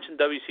thing to mention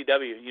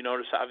WCW. You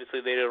notice,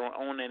 obviously, they don't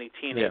own any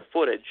TNA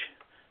footage.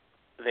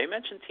 They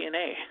mentioned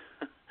TNA.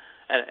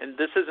 and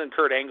this isn't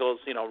Kurt Angle's,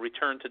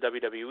 return to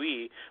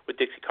WWE with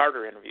Dixie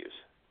Carter interviews.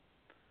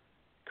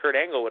 Kurt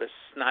Angle with a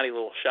snotty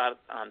little shot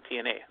on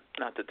TNA.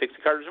 Not that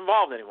Dixie Carter's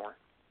involved anymore.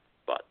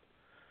 But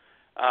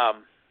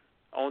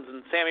Owens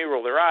and Sammy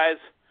roll their eyes.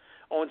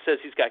 Owens says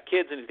he's got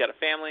kids and he's got a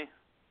family.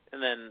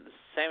 And then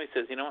Sammy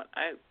says, you know what,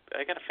 I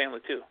got a family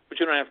too, but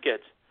you don't have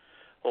kids.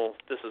 Well,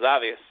 this is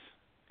obvious.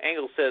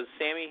 Angle says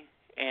Sammy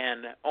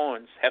and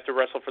Owens have to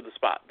wrestle for the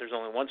spot. There's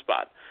only one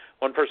spot.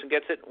 One person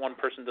gets it, one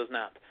person does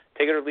not.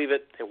 Take it or leave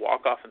it. They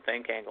walk off and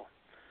thank Angle.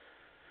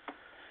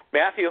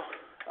 Matthew,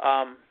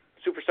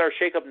 Superstar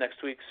Shakeup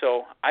next week,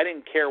 so I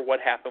didn't care what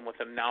happened with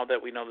him now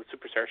that we know the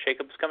Superstar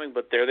Shakeup is coming,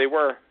 but there they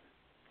were.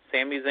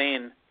 Sami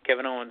Zayn,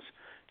 Kevin Owens,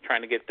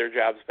 trying to get their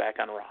jobs back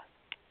on Raw.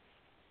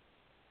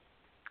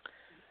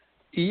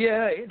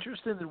 Yeah,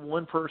 interesting that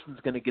one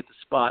person's going to get the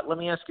spot. Let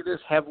me ask you this: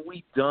 Have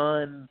we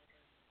done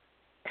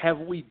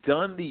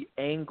the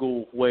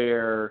angle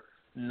where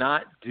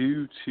not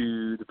due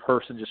to the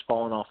person just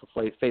falling off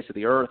the face of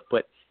the earth,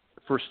 but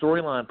for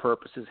storyline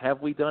purposes,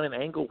 have we done an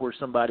angle where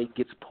somebody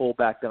gets pulled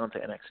back down to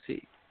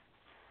NXT?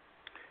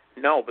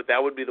 No, but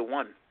that would be the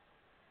one.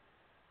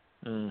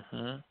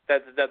 Mm-hmm.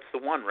 That's the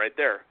one right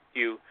there.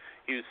 You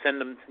send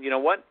them. You know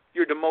what?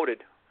 You're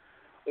demoted.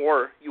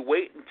 Or you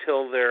wait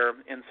until they're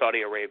in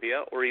Saudi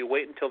Arabia, or you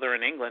wait until they're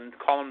in England,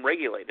 call them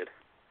regulated.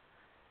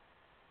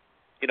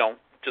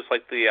 just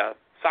like the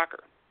soccer.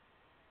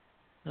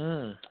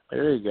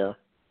 There you go.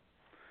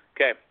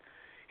 Okay.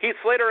 Heath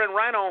Slater and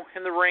Rhino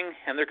in the ring,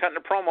 and they're cutting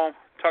a promo.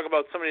 Talk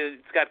about somebody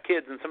that's got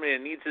kids and somebody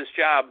that needs his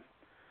job,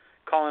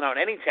 calling out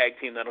any tag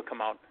team that'll come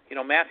out.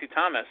 Matthew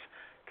Thomas,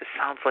 this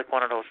sounds like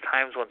one of those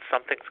times when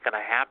something's going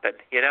to happen.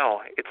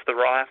 It's the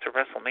Raw after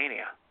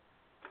WrestleMania.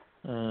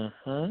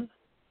 Mm-hmm.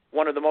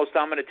 One of the most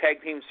dominant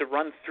tag teams to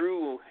run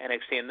through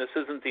NXT, and this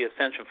isn't the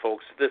Ascension,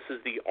 folks. This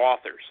is the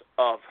Authors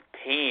of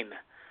Pain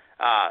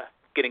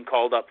getting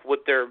called up with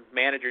their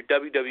manager,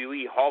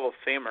 WWE Hall of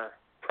Famer,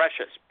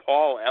 Precious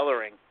Paul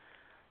Ellering.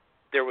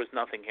 There was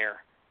nothing here.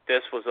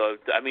 This was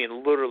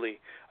literally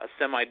a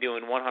semi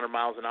doing 100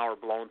 miles an hour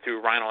blown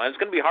through Rhino. And it's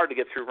going to be hard to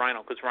get through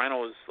Rhino because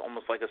Rhino is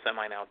almost like a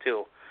semi now,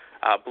 too.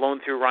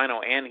 Blown through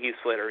Rhino and Heath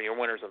Slater, your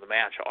winners of the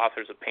match,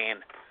 Authors of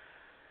Pain.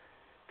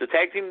 The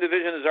tag team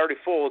division is already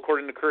full,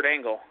 according to Kurt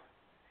Angle,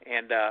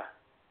 and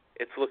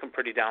it's looking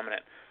pretty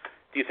dominant.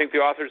 Do you think the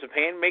Authors of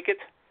Pain make it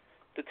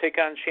to take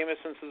on Sheamus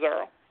and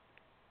Cesaro?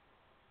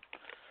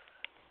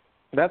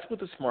 That's what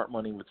the smart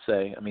money would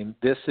say.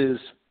 This is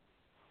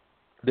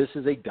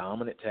a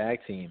dominant tag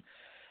team.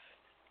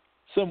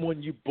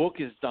 Someone you book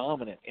is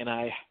dominant, and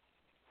I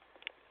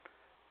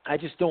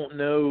just don't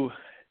know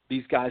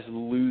these guys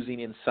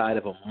losing inside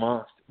of a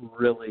month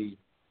really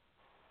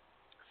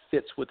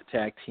fits what the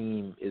tag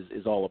team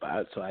is all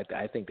about. So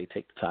I think they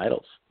take the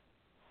titles.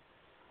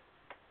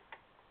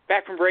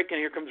 Back from break, and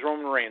here comes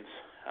Roman Reigns,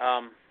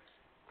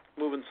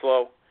 moving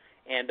slow.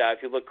 And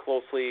if you look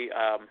closely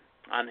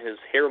on his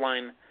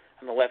hairline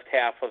on the left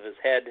half of his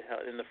head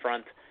in the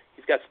front,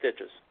 he's got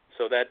stitches.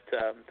 So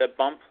that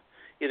bump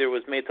either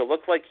was made to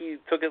look like he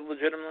took it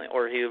legitimately,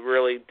 or he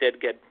really did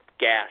get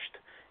gashed,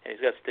 and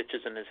he's got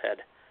stitches in his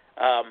head.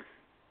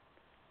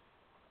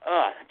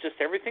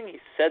 Just everything he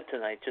said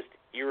tonight just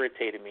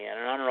irritated me, and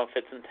I don't know if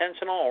it's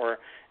intentional or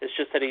it's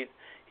just that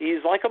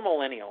he's like a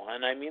millennial,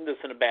 and I mean this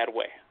in a bad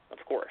way,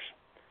 of course.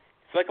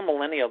 He's like a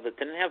millennial that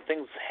didn't have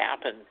things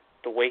happen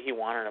the way he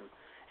wanted them,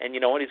 and you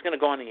know what? He's going to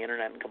go on the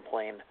internet and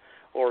complain,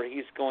 or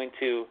he's going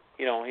to,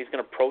 he's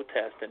going to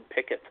protest and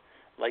picket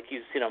like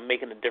he's,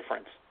 making a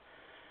difference.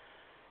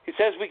 He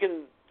says we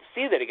can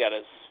see that he got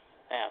his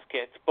ass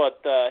kicked,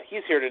 but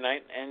he's here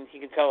tonight, and he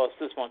can tell us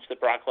this much that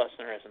Brock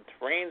Lesnar isn't.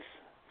 Reigns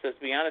says,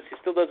 to be honest, he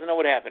still doesn't know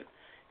what happened.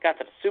 Got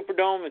to the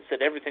Superdome and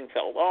said everything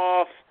fell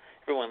off.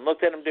 Everyone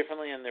looked at him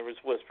differently, and there was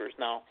whispers.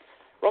 Now,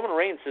 Roman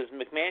Reigns says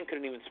McMahon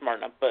couldn't even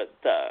smarten up, but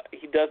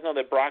he does know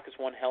that Brock is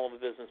one hell of a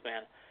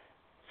businessman.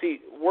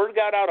 See, word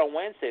got out on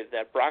Wednesday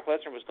that Brock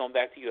Lesnar was going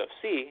back to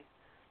UFC,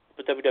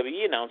 but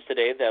WWE announced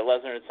today that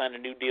Lesnar had signed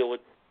a new deal with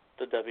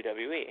the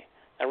WWE.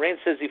 Now, Reigns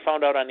says he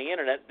found out on the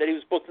internet that he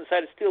was booked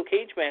inside a steel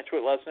cage match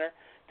with Lesnar.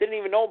 Didn't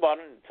even know about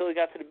it until he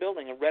got to the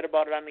building and read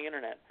about it on the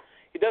internet.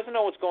 He doesn't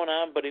know what's going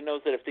on, but he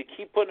knows that if they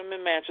keep putting him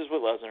in matches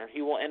with Lesnar,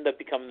 he will end up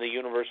becoming the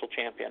Universal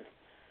Champion.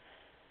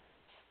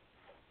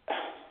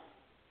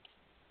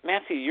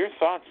 Matthew, your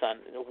thoughts on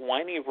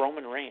whiny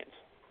Roman Reigns?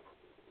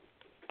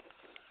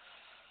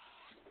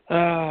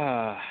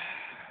 I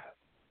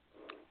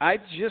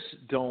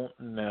just don't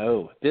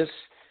know. This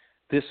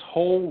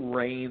whole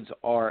Reigns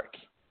arc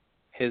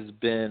has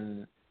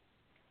been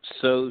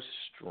so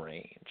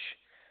strange.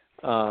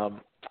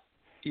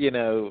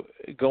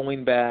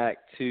 Going back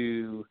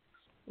to,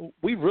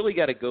 we really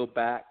got to go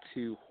back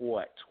to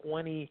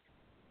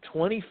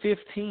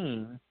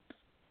 2015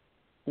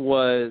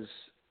 was,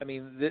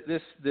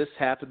 this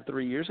happened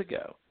 3 years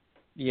ago.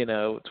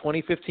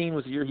 2015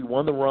 was the year he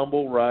won the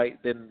Rumble,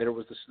 right? Then there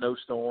was the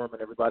snowstorm,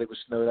 and everybody was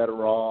snowed out of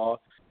Raw,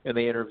 and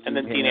they interviewed him.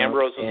 And then Dean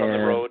Ambrose was on the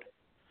road,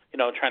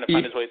 trying to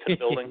find his way to the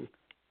building.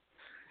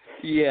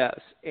 Yes,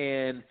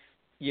 and,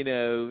 he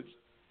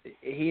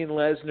and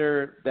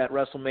Lesnar, that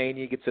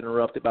WrestleMania gets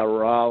interrupted by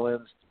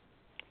Rollins.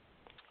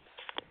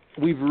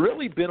 We've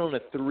really been on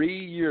a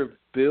 3-year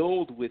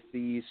build with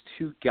these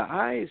two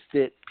guys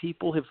that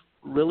people have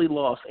really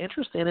lost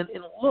interest in. And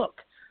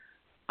look,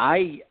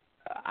 I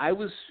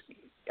was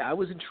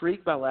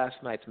intrigued by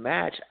last night's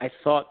match. I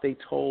thought they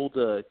told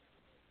a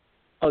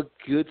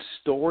good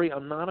story.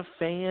 I'm not a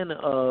fan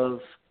of.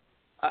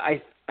 I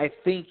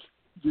think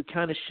you're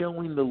kind of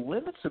showing the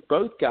limits of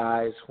both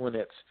guys when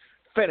it's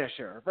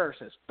finisher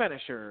versus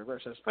finisher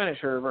versus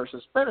finisher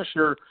versus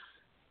finisher.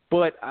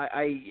 But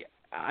I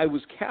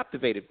was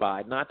captivated by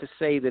it. Not to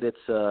say that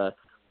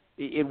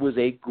it was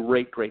a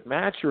great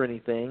match or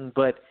anything,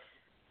 but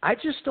I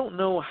just don't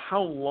know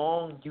how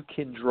long you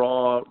can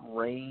draw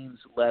Reigns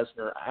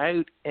Lesnar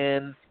out,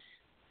 and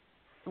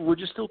we're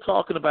just still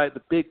talking about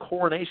the big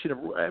coronation of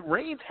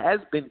Reigns. Has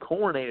been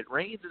coronated.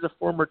 Reigns is a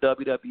former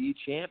WWE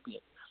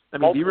champion.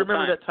 Do you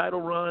remember that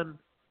title run?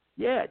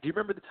 Yeah. Do you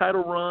remember the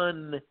title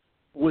run?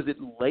 Was it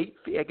late?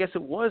 I guess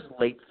it was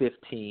late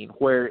 15,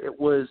 where it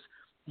was,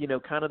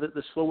 kind of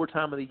the slower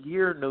time of the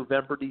year,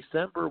 November,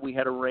 December. We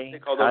had a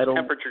Reigns title.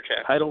 Temperature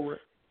check.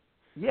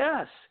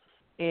 Yes,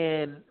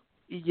 and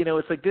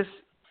it's like this.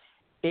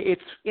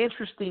 It's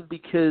interesting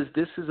because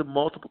this is a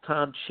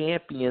multiple-time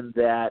champion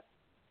that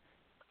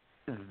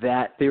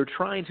they're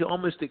trying to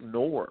almost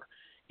ignore.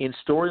 in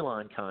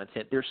storyline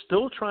content. They're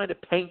still trying to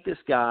paint this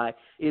guy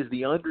as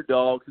the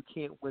underdog who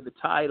can't win the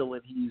title,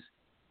 and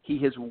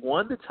he has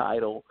won the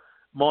title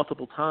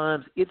multiple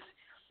times.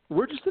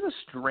 We're just in a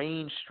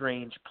strange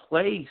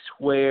place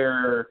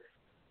where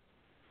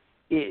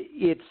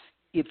it's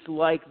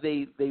like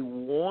they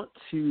want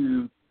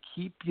to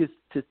keep you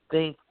to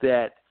think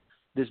that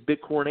this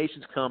big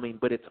coronation's coming,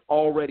 but it's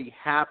already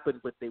happened,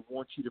 but they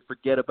want you to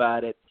forget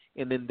about it,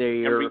 and then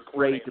they are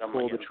afraid to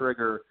pull the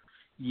trigger.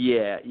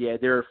 Yeah,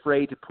 they're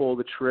afraid to pull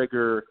the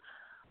trigger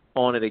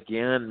on it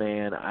again,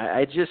 man.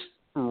 I just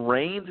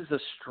Reigns is a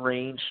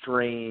strange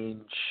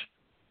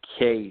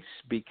case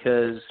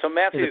because so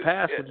Matthew, in the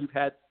past when you've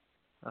had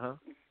I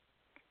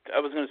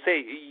was going to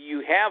say,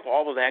 you have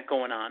all of that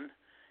going on,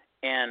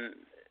 and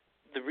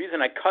the reason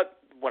I cut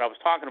what I was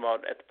talking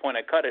about at the point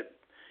I cut it,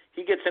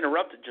 he gets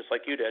interrupted just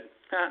like you did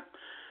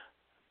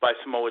by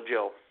Samoa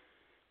Joe.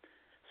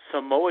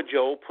 Samoa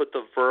Joe put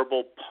the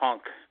verbal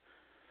punk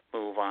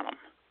move on him.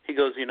 He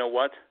goes, you know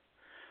what?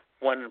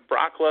 When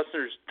Brock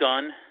Lesnar's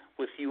done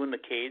with you in the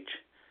cage,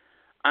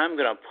 I'm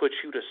going to put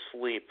you to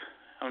sleep.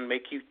 I'm going to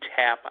make you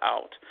tap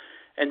out.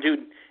 And, dude,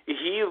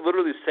 he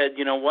literally said,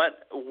 you know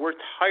what? We're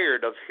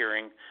tired of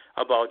hearing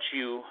about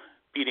you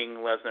beating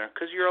Lesnar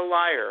because you're a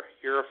liar.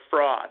 You're a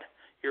fraud.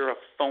 You're a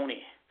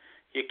phony.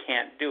 You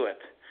can't do it.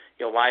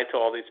 You'll lie to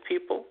all these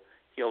people.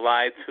 You'll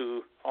lie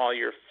to all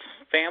your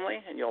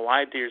family, and you'll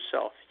lie to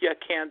yourself. You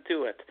can't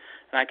do it.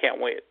 And I can't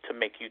wait to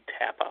make you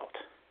tap out.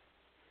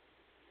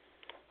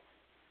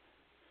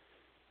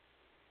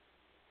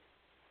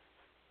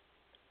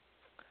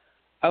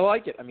 I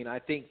like it. I mean, I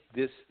think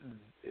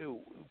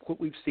what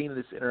we've seen in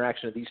this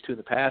interaction of these two in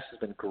the past has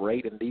been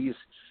great, and these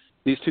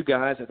two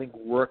guys I think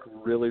work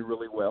really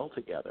well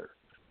together.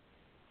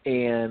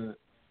 And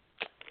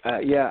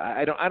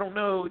I don't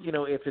know,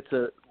 if it's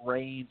a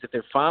Reigns, if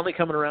they're finally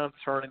coming around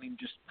turning and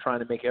just trying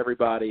to make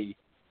everybody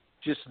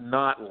just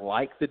not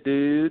like the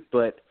dude,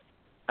 but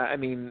I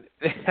mean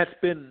that's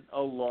been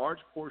a large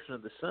portion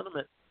of the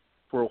sentiment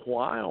for a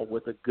while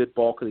with a good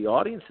bulk of the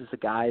audience is the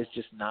guy has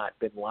just not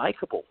been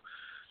likable.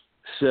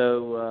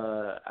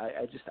 So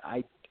I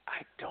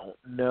don't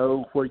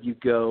know where you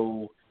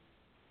go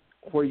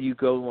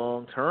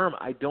long term.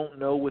 I don't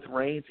know with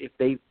Reigns if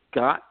they've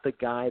got the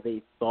guy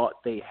they thought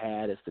they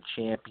had as the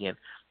champion.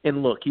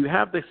 And look, you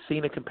have the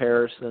Cena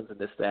comparisons and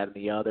this, that, and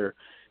the other,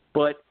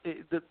 but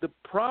the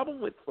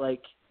problem with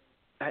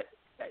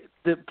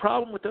the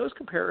problem with those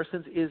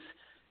comparisons is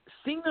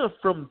Cena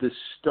from the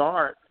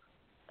start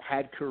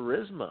had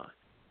charisma.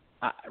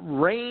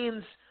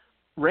 Reigns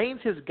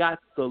has got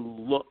the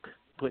look,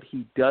 but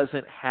he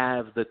doesn't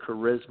have the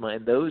charisma,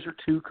 and those are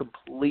two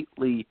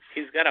completely.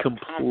 He's got a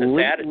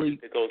pompous attitude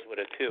that goes with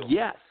it too.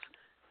 Yes,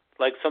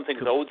 like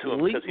something's owed to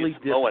him because he's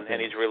Samoan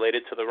and he's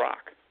related to The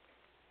Rock.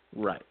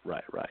 Right.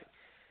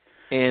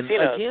 And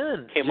Cena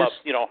again, came up,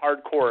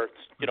 hardcore,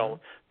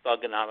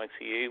 thugonomics.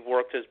 He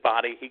worked his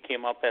body. He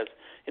came up as,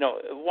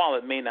 while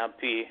it may not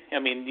be,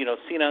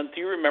 Cena, do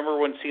you remember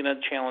when Cena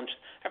challenged,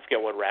 I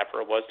forget what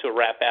rapper it was, to a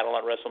rap battle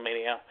at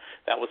WrestleMania?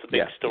 That was a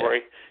big story.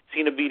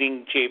 Yeah. Cena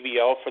beating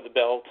JBL for the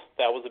belt,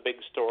 that was a big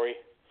story.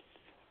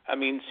 I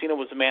mean, Cena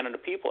was a man of the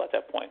people at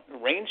that point.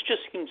 Reigns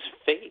just seems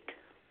fake.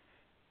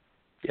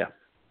 Yeah.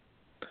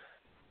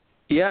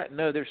 Yeah,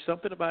 no, there's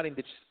something about him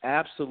that just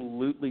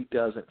absolutely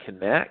doesn't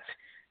connect.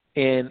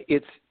 And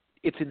it's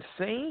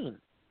insane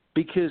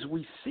because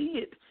we see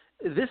it.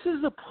 This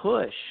is a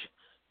push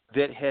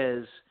that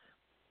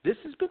this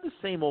has been the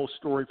same old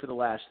story for the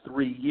last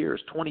 3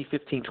 years,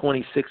 2015,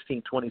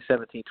 2016,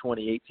 2017,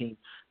 2018,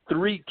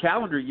 3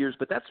 calendar years,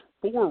 but that's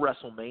 4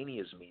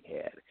 WrestleManias,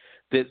 Meathead,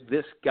 that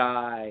this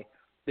guy,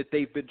 that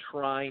they've been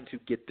trying to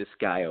get this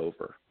guy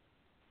over.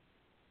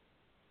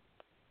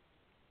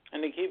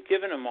 And they keep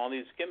giving him all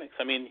these gimmicks.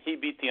 I mean, he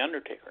beat The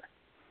Undertaker.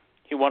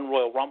 He won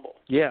Royal Rumble.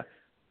 Yeah.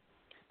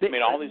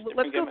 All these different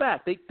let's gimmicks. Go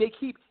back.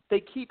 They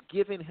keep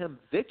giving him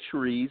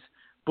victories,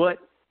 but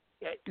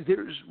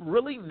there's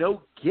really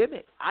no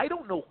gimmick. I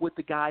don't know what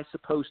the guy's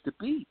supposed to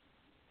be.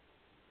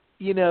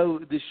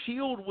 The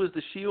Shield was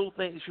the Shield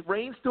thing.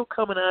 Reigns still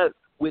coming out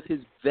with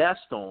his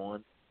vest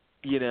on.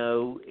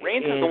 Reigns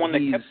is the one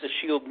that kept the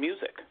Shield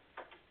music.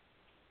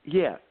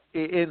 Yeah,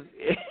 and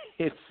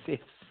it's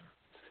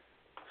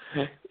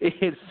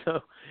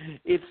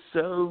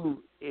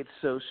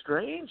so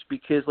strange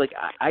because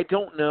I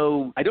don't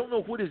know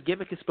what his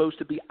gimmick is supposed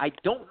to be. I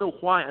don't know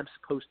why I'm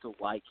supposed to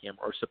like him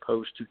or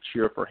supposed to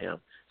cheer for him.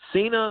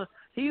 Cena,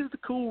 he's the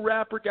cool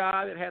rapper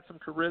guy that had some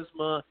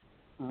charisma.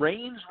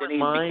 Reigns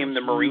reminds he became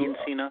the Marine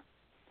Cena.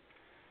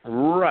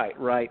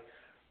 Right.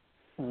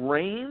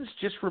 Reigns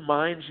just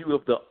reminds you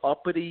of the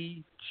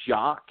uppity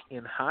jock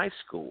in high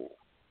school.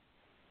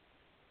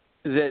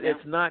 That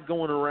it's not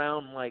going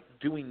around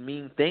doing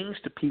mean things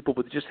to people,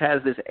 but it just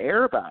has this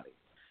air about it.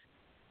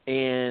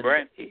 And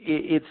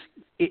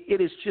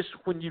it is just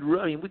when you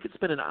really, we could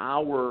spend an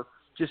hour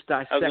just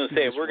dissecting. I was going to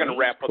say, we're going to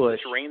wrap up push.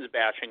 This Reigns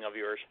bashing of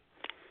yours.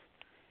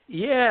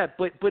 Yeah,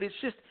 but it's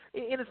just,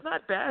 and it's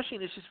not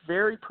bashing, it's just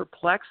very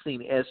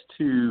perplexing as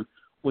to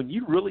when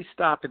you really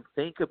stop and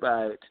think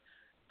about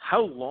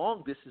how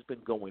long this has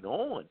been going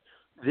on.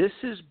 This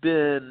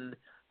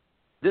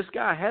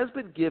guy has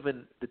been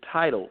given the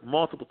title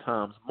multiple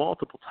times,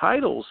 multiple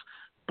titles,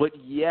 but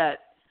yet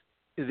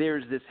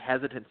there's this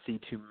hesitancy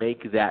to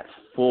make that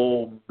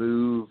full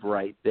move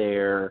right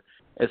there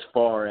as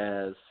far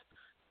as,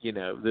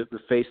 the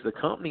face of the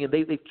company. And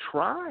they've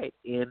tried,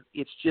 and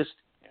it's just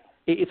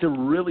it's a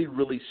really,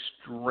 really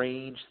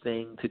strange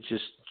thing to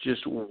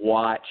just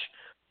watch,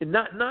 and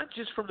not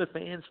just from the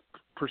fans'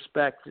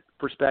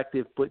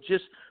 perspective, but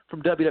just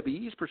from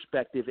WWE's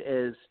perspective,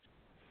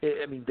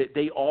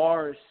 they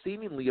are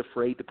seemingly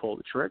afraid to pull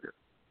the trigger.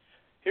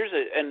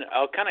 And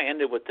I'll kind of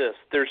end it with this.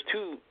 There's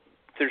two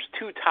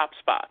top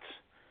spots.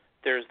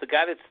 There's the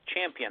guy that's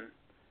champion,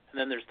 and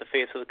then there's the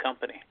face of the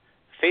company.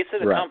 Face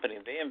of the company,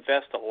 they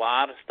invest a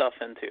lot of stuff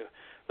into.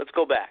 Let's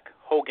go back.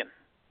 Hogan.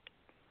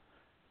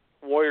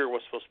 Warrior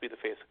was supposed to be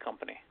the face of the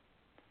company.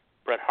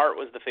 Bret Hart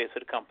was the face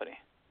of the company.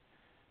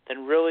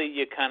 Then really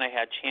you kind of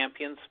had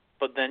champions,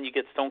 but then you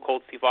get Stone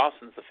Cold Steve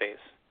Austin's the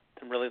face.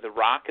 Then really The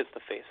Rock is the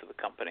face of the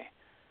company.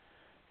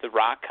 The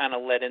Rock kind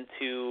of led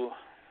into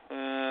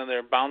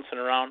they're bouncing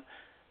around.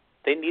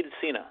 They needed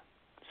Cena.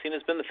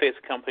 Cena's been the face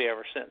of the company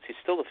ever since. He's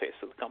still the face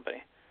of the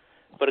company.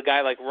 But a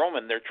guy like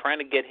Roman, they're trying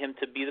to get him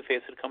to be the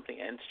face of the company,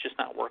 and it's just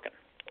not working.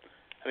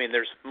 I mean,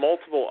 there's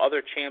multiple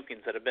other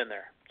champions that have been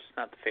there, just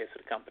not the face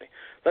of the company.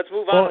 Let's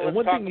move on.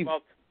 Let's talk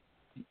about.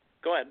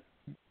 Go ahead.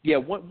 Yeah,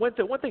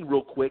 one thing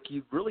real quick.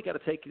 You've really got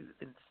to take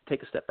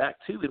a step back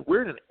too. That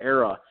we're in an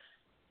era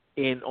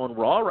on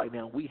Raw right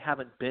now we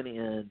haven't been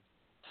in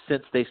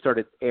since they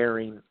started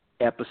airing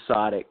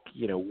episodic,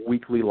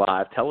 weekly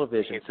live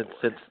television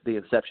since the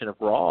inception of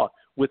Raw.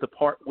 With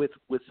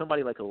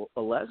somebody like a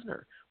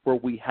Lesnar, where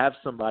we have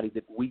somebody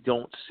that we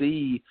don't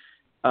see,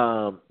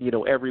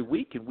 every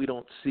week, and we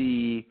don't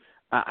see.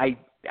 I'd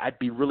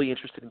be really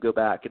interested in go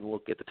back and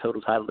look at the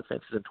total title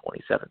defenses in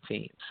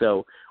 2017.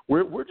 So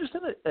we're just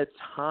in a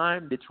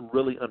time that's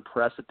really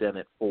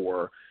unprecedented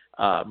for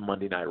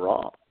Monday Night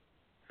Raw.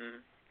 Mm-hmm.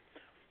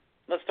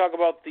 Let's talk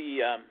about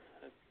the.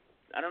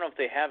 I don't know if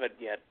they have it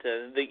yet.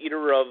 The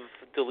Eater of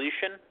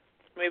Deletion,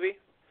 maybe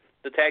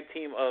the tag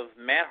team of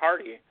Matt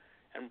Hardy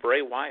and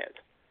Bray Wyatt,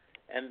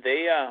 and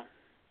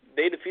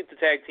they defeat the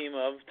tag team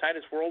of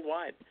Titus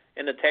Worldwide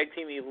in the tag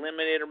team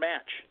eliminator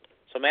match.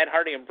 So Matt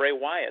Hardy and Bray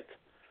Wyatt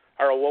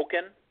are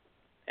awoken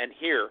and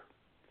here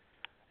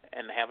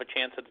and have a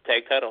chance at the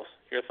tag titles.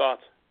 Your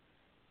thoughts?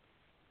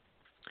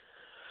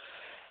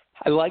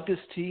 I like this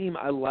team.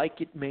 I like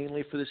it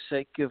mainly for the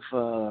sake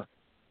of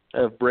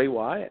Bray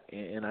Wyatt,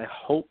 and I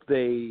hope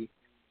they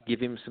give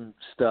him some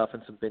stuff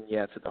and some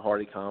vignettes at the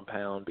Hardy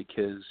compound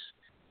because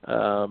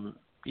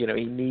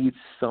he needs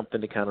something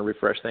to kind of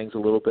refresh things a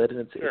little bit, and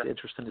it's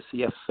interesting to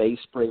see a face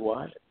Bray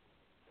Wyatt.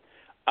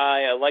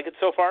 I like it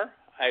so far.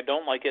 I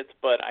don't like it,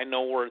 but I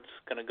know where it's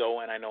going to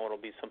go, and I know it'll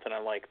be something I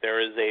like. There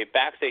is a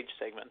backstage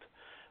segment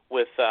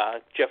with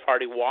Jeff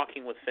Hardy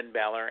walking with Finn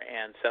Balor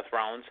and Seth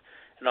Rollins,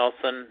 and all of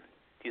a sudden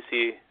you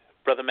see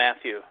Brother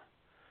Matthew.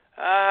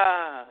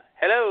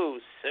 Hello,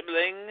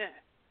 sibling.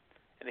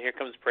 And here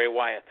comes Bray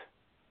Wyatt.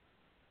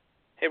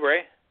 Hey,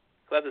 Bray.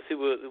 Glad to see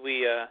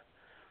we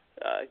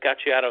got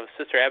you out of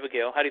Sister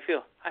Abigail. How do you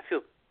feel? I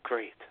feel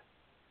great.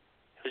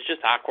 It was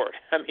just awkward.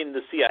 I mean,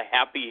 to see a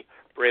happy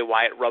Bray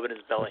Wyatt rubbing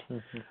his belly.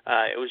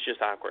 It was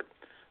just awkward.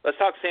 Let's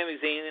talk Sami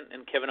Zayn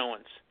and Kevin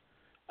Owens.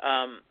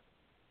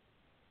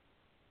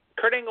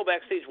 Kurt Angle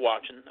backstage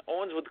watching.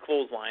 Owens with the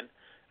clothesline.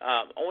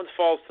 Owens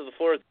falls to the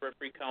floor. The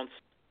referee counts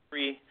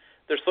 3.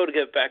 They're slow to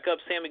get back up.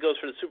 Sami goes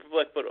for the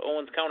superplex, but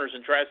Owens counters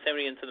and drives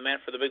Sami into the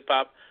mat for the big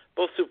pop.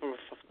 Both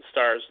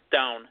superstars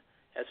down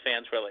as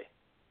fans rally.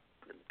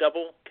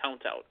 Double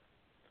count out.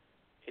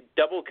 A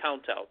double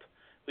count out.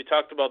 We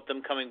talked about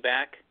them coming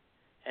back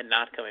and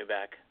not coming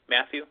back.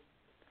 Matthew,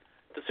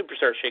 the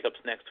Superstar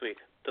shakeups next week.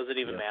 Does it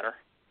even matter?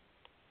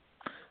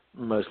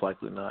 Most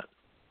likely not.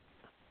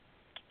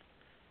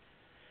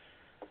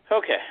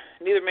 Okay.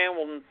 Neither man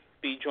will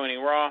be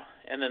joining Raw,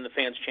 and then the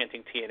fans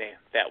chanting TNA.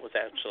 That was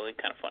actually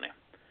kind of funny.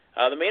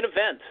 The main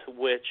event,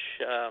 which,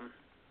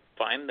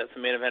 fine, that's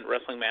the main event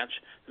wrestling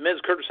match. The Miz,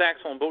 Curtis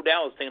Axel, and Bo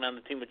Dallas taking on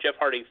the team with Jeff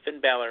Hardy, Finn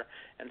Balor,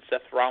 and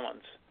Seth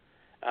Rollins.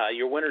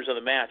 Your winners of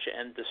the match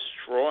and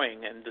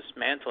destroying and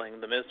dismantling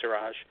the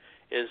Miztourage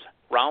is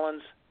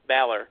Rollins,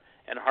 Balor,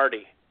 and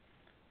Hardy.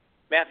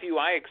 Matthew,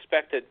 I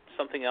expected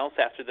something else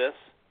after this.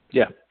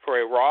 Yeah. For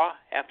a Raw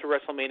after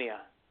WrestleMania.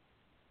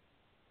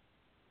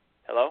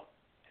 Hello?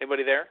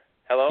 Anybody there?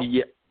 Hello?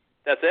 Yeah.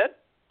 That's it?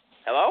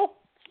 Hello?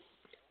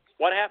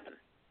 What happened?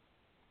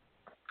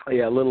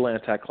 Yeah, a little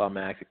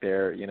anticlimactic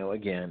there.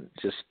 Again,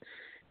 just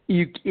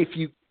if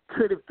you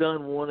could have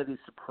done one of these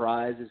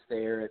surprises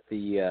there at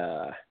the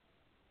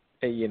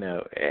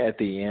at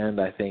the end,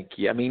 I think.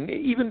 Yeah, I mean,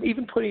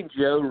 even putting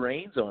Joe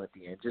Reigns on at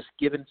the end, just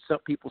giving some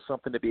people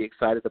something to be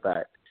excited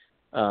about.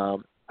 I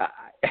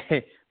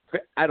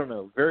don't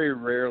know. Very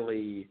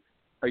rarely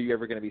are you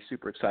ever going to be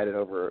super excited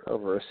over a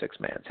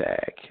 6-man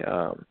tag.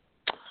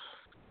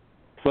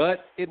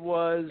 But it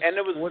was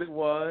what it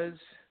was.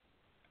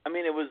 I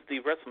mean, it was the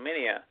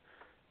WrestleMania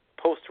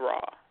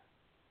post-Raw.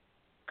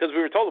 because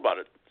we were told about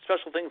it.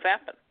 Special things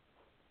happen.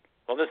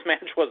 Well, this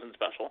match wasn't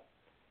special.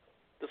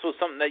 This was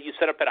something that you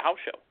set up at a house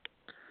show.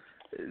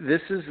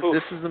 This is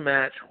a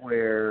match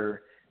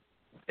where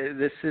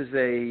this is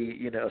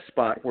a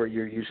spot where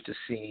you're used to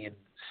seeing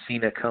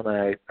Cena come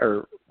out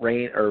or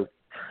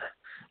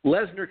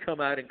Lesnar come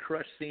out and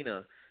crush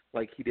Cena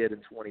like he did in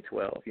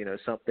 2012.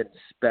 Something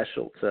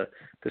special to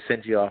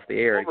send you off the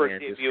air again.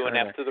 Debut and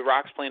after The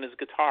Rock's playing his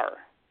guitar.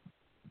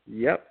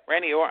 Yep.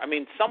 Randy Orton. I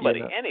mean, somebody,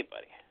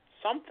 anybody,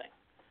 something.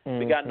 Mm-hmm.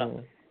 We got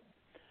nothing.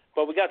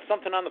 But we got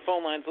something on the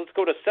phone lines. Let's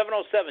go to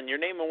 707. Your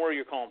name and where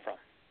you're calling from.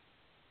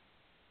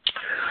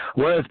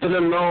 Well, it's been a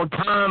long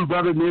time,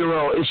 Brother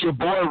Nero. It's your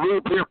boy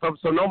Rube here from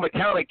Sonoma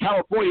County,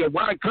 California,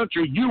 Wine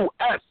Country,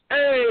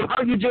 USA.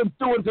 How you just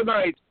doing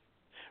tonight?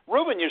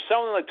 Ruben, you're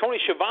sounding like Tony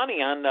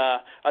Schiavone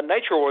on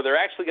Nitro, where they're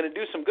actually going to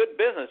do some good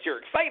business. You're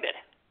excited.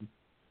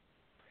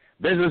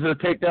 Business is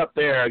picked up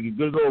there.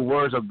 Good old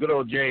words of good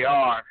old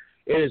JR.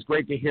 It is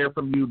great to hear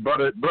from you,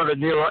 Brother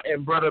Nero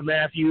and Brother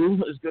Matthew.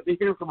 It's good to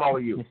hear from all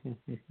of you.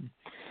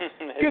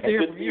 Good to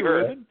hear from you,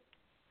 Ruben.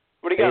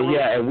 What do you got, Ruben?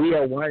 Yeah,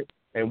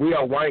 and we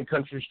are Wine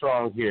Country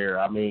strong here.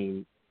 I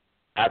mean,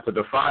 after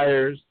the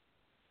fires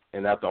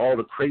and after all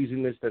the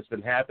craziness that's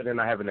been happening,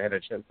 I haven't had a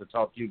chance to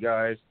talk to you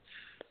guys.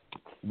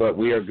 But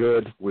we are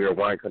good. We are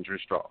Wine Country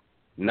strong.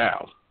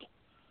 Now,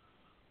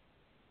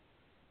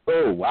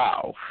 oh,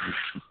 wow.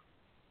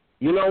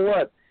 You know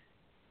what?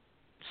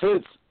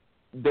 Since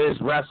this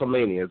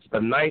WrestleMania, it's the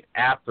night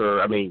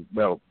after,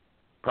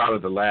 probably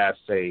the last,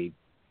 say,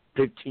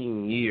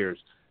 15 years,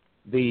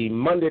 the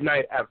Monday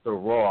night after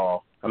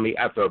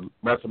after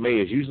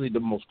WrestleMania is usually the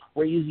most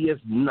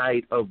craziest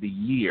night of the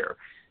year.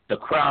 The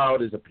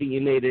crowd is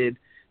opinionated,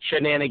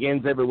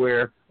 shenanigans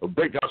everywhere, a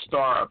breakout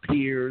star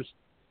appears,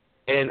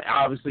 and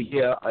obviously,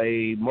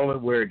 a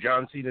moment where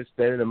John Cena's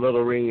standing in the middle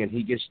of the ring and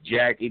he gets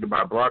jacked either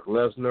by Brock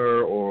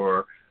Lesnar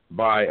or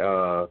by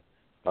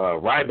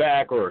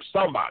Ryback or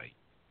somebody.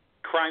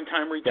 Crime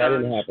Time returns. That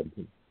didn't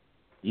happen.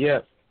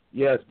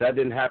 Yes, that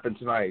didn't happen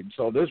tonight.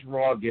 So this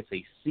Raw gets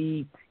a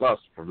C+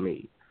 for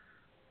me.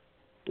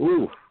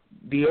 Ooh,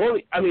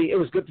 it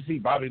was good to see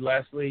Bobby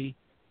Lashley.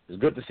 It was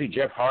good to see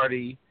Jeff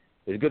Hardy.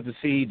 It was good to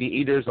see the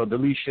Eaters of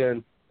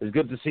Deletion. It was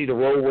good to see the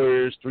Road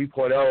Warriors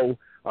 3.0.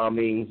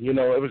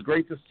 It was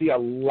great to see a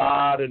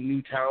lot of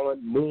new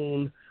talent.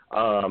 Moon,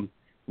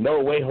 No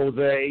Way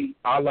Jose,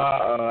 a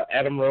la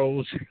Adam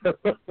Rose.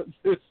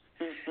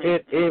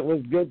 It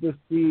was good to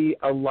see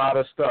a lot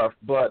of stuff,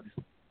 but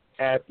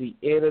at the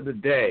end of the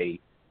day,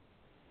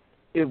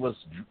 it was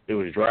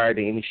drier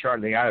than any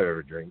Chardonnay I've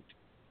ever drank.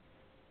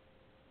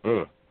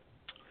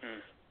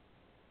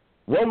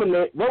 Roman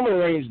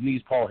Reigns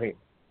needs Paul Heyman.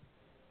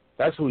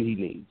 That's who he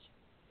needs.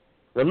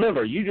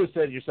 Remember, you just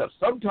said yourself,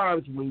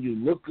 sometimes when you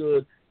look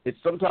good,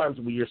 sometimes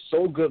when you're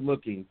so good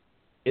looking,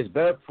 it's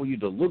better for you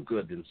to look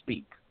good than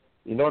speak.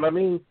 You know what I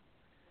mean?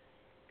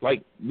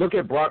 Like, look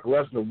at Brock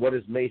Lesnar, what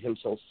has made him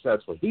so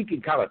successful. He can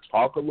kind of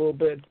talk a little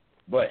bit,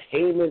 but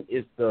Heyman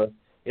is the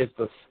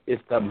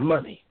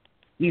money.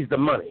 He's the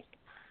money.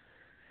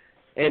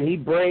 And he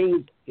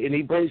brings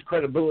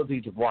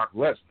credibility to Brock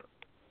Lesnar.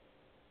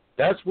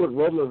 That's what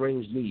Roman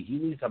Reigns needs. He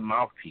needs a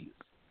mouthpiece.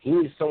 He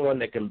needs someone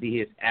that can be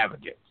his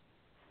advocate.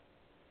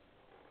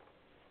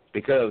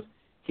 Because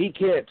he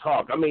can't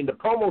talk. I mean, the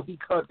promo he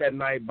cut that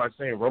night by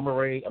saying Brock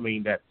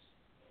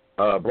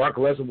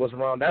Lesnar was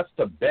around, that's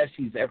the best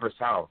he's ever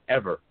sounded,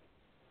 ever.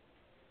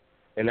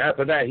 And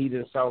after that, he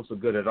didn't sound so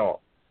good at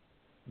all.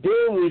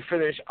 Then we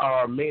finish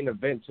our main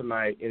event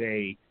tonight in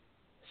a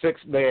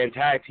 6-man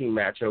tag team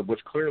matchup, which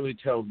clearly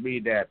tells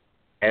me that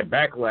at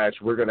Backlash,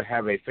 we're going to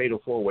have a fatal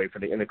 4-way for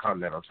the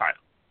Intercontinental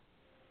title.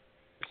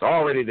 It's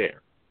already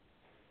there.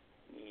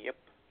 Yep.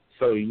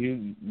 So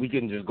we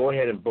can just go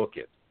ahead and book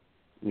it,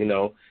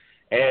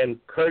 And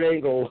Kurt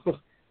Angle,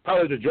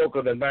 probably the joke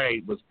of the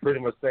night, was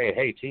pretty much saying,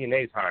 hey,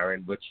 TNA's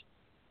hiring, which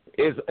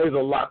is a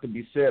lot to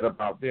be said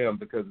about them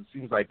because it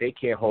seems like they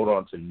can't hold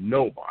on to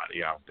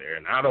nobody out there.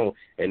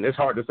 And it's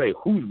hard to say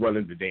who's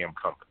running the damn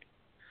company.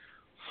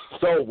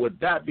 So with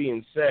that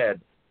being said,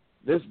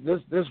 this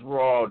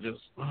Raw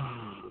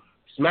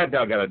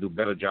SmackDown got to do a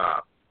better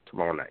job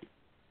tomorrow night.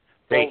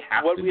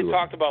 What we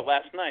talked about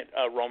last night,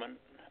 Roman,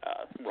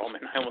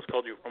 I almost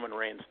called you Roman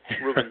Reigns.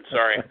 Ruben,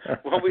 sorry.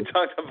 What we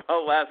talked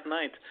about last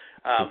night,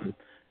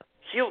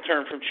 heel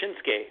turn from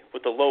Shinsuke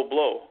with the low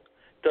blow.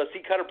 Does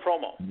he cut a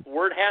promo?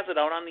 Word has it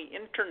out on the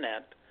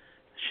internet,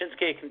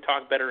 Shinsuke can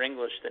talk better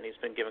English than he's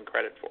been given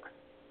credit for.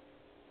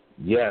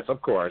 Yes,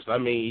 of course. I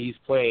mean, he's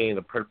playing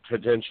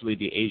potentially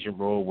the Asian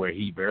role where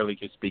he barely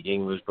can speak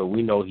English, but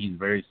we know he's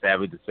very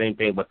savvy. The same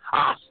thing with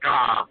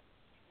Asuka,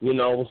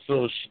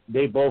 so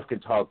they both can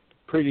talk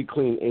pretty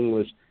clean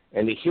English.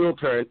 And the heel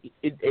turn,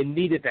 it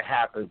needed to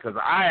happen because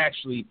I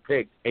actually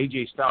picked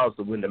AJ Styles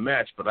to win the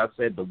match, but I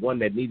said the one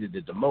that needed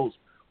it the most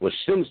was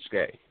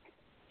Shinsuke.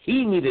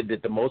 He needed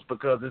it the most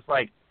because it's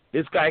like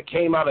this guy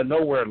came out of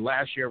nowhere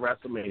last year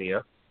at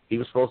WrestleMania. He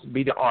was supposed to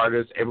be the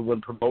artist.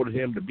 Everyone promoted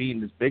him to being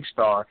this big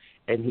star,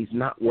 and he's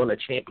not won a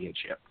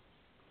championship.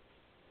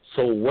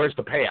 So where's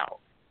the payout?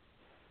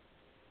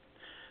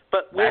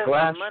 But where's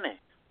Backlash? the money?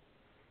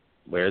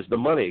 Where's the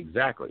money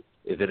exactly?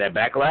 Is it at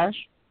Backlash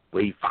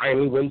where he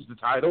finally wins the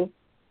title?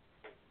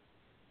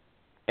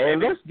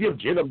 And let's give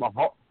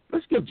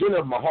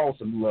Jinder Mahal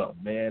some love,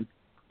 man.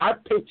 I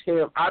picked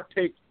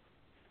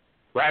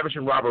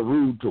Ravishing Robert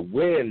Roode to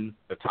win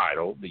the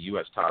title, the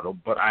U.S. title,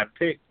 but I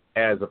picked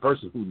as a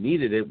person who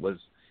needed it was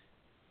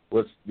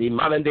the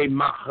modern day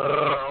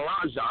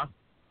Maharaja.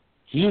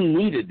 He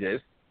needed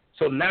this,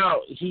 so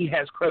now he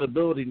has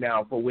credibility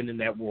now for winning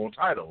that world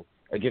title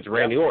against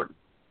Randy Orton.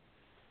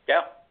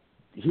 Yeah.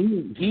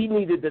 He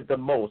needed it the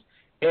most.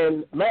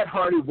 And Matt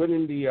Hardy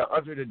winning the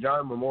Andre the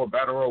Giant Memorial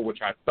Battle Royal, which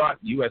I thought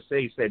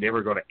USA said they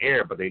were going to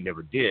air, but they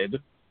never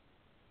did.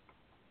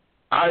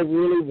 I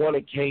really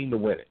wanted Kane to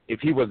win it.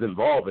 If he was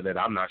involved in it,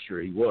 I'm not sure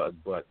he was,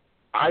 but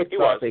I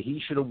thought that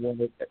he should have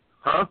won it.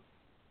 Huh?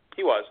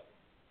 He was.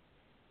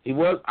 He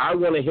was. I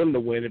wanted him to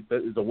win it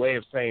as a way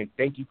of saying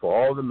thank you for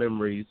all the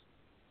memories.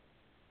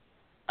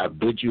 I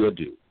bid you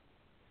adieu.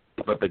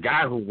 But the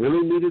guy who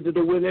really needed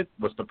to win it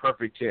was the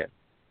Perfect 10.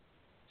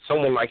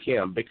 Someone like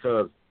him,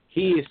 because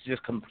he is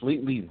just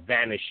completely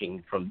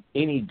vanishing from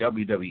any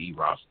WWE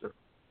roster.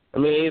 I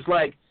mean, it's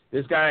like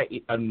this guy,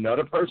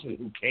 another person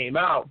who came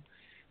out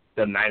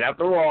the night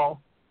after Raw,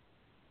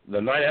 the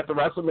night after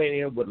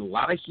WrestleMania with a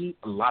lot of heat,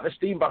 a lot of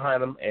steam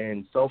behind him,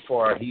 and so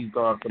far he's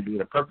gone from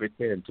being a perfect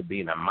 10 to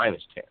being a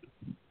minus 10.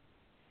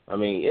 I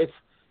mean,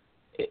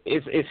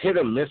 it's hit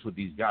or miss with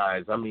these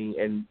guys. I mean,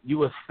 and you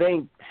would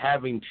think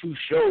having two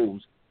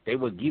shows, they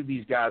would give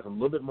these guys a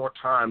little bit more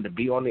time to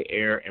be on the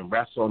air and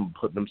wrestle and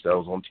put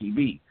themselves on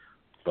TV.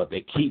 But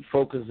they keep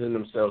focusing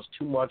themselves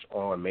too much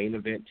on main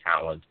event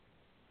talent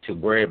to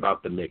worry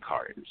about the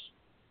mid-carders.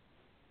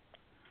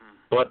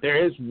 But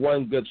there is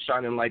one good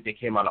shining light that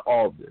came out of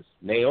all of this.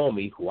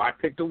 Naomi, who I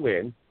picked to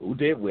win, who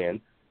did win,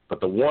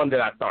 but the one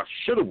that I thought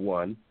should have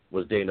won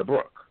was Dana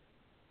Brooke.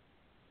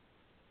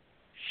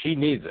 She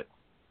needs it.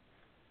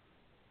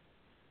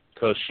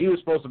 Because she was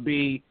supposed to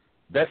be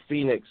Beth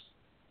Phoenix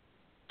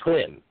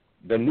twin,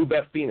 the new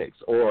Beth Phoenix,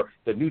 or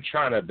the new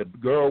Chyna, the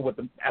girl with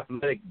the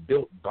athletic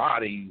built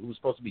body who's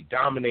supposed to be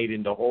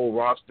dominating the whole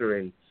roster,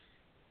 and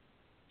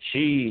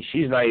she's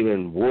not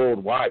even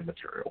worldwide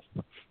material.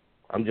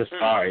 I'm just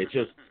sorry. It's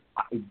just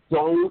I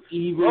don't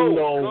even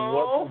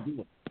know what to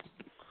do.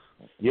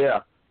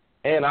 Yeah.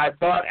 And I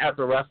thought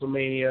after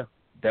WrestleMania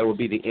that would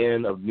be the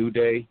end of New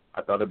Day.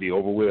 I thought it'd be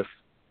over with.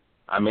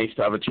 I may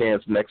still have a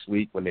chance next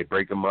week when they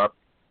break them up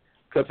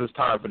because it's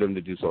time for them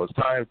to do so. It's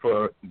time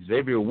for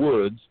Xavier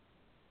Woods.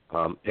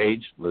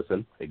 Paige,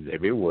 listen,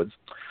 Xavier Woods.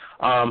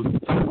 I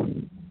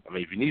mean,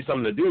 if you need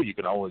something to do, you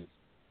can always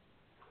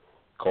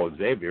call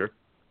Xavier.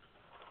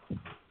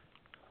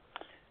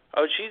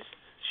 Oh, she's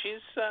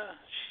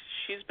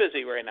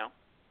busy right now.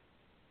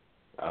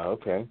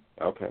 Okay.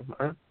 All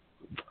right.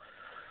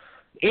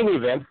 In any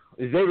event,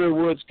 Xavier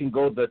Woods can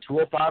go the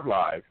 205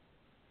 Live.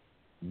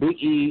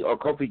 Big E or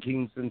Kofi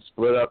Kingston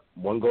split up.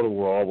 One go to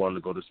Raw, one to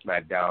go to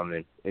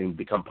SmackDown and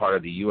become part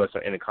of the U.S.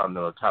 or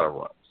Intercontinental title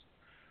runs.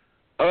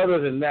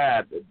 Other than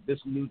that, this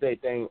New Day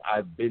thing,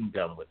 I've been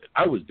done with it.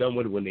 I was done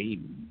with it when they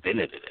even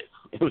invented it.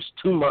 It was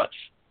too much.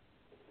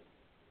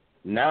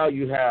 Now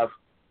you have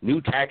new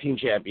tag team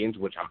champions,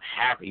 which I'm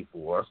happy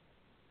for.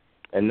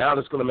 And now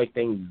that's going to make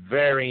things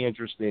very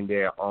interesting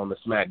there on the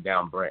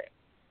SmackDown brand.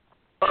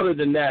 Other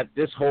than that,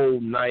 this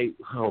whole night,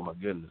 oh my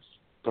goodness,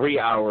 3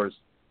 hours,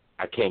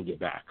 I can't get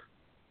back.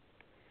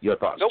 Your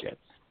thoughts, Nope. Jets?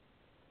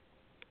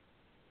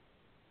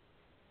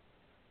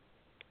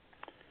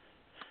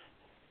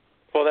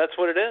 Well, that's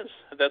what it is.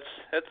 That's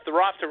the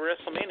roster of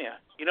WrestleMania.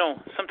 You know,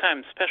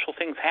 sometimes special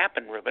things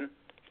happen, Ruben.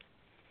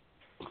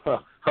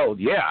 Oh,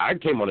 yeah, I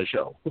came on the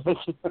show.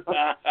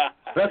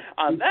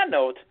 On that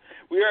note,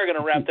 we are going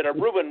to wrap that up.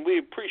 Ruben, we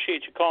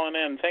appreciate you calling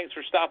in. Thanks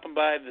for stopping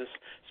by this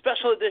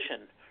special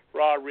edition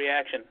Raw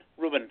Reaction.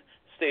 Ruben,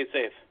 stay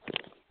safe.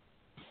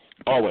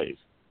 Always.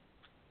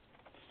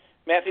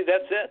 Matthew,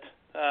 that's it.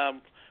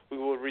 We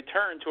will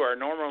return to our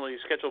normally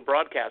scheduled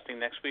broadcasting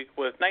next week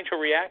with Nitro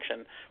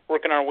Reaction,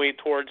 working our way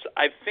towards,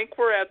 I think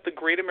we're at the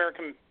Great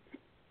American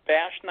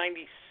Bash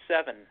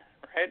 97,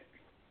 right?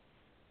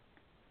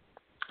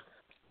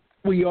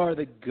 We are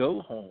the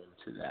go-home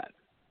to that.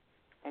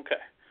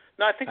 Okay.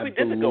 No, I think we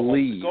did the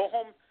believe.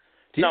 go-home.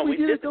 Did No, we we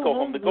do did the the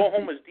go-home. go-home? The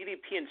go-home was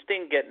DDP and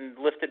Sting getting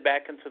lifted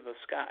back into the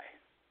sky.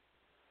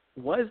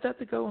 Was that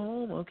the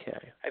go-home?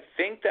 Okay. I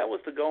think that was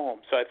the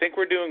go-home. So I think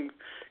we're doing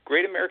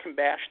Great American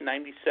Bash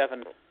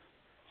 97.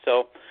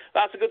 So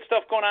lots of good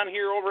stuff going on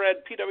here over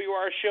at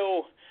PWR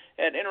Show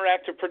at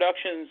Interactive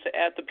Productions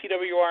at the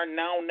PWR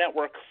Now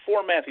Network.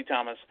 For Matthew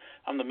Thomas,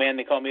 I'm the man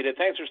they call me.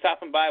 Thanks for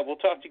stopping by. We'll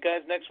talk to you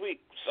guys next week.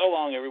 So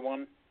long,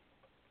 everyone.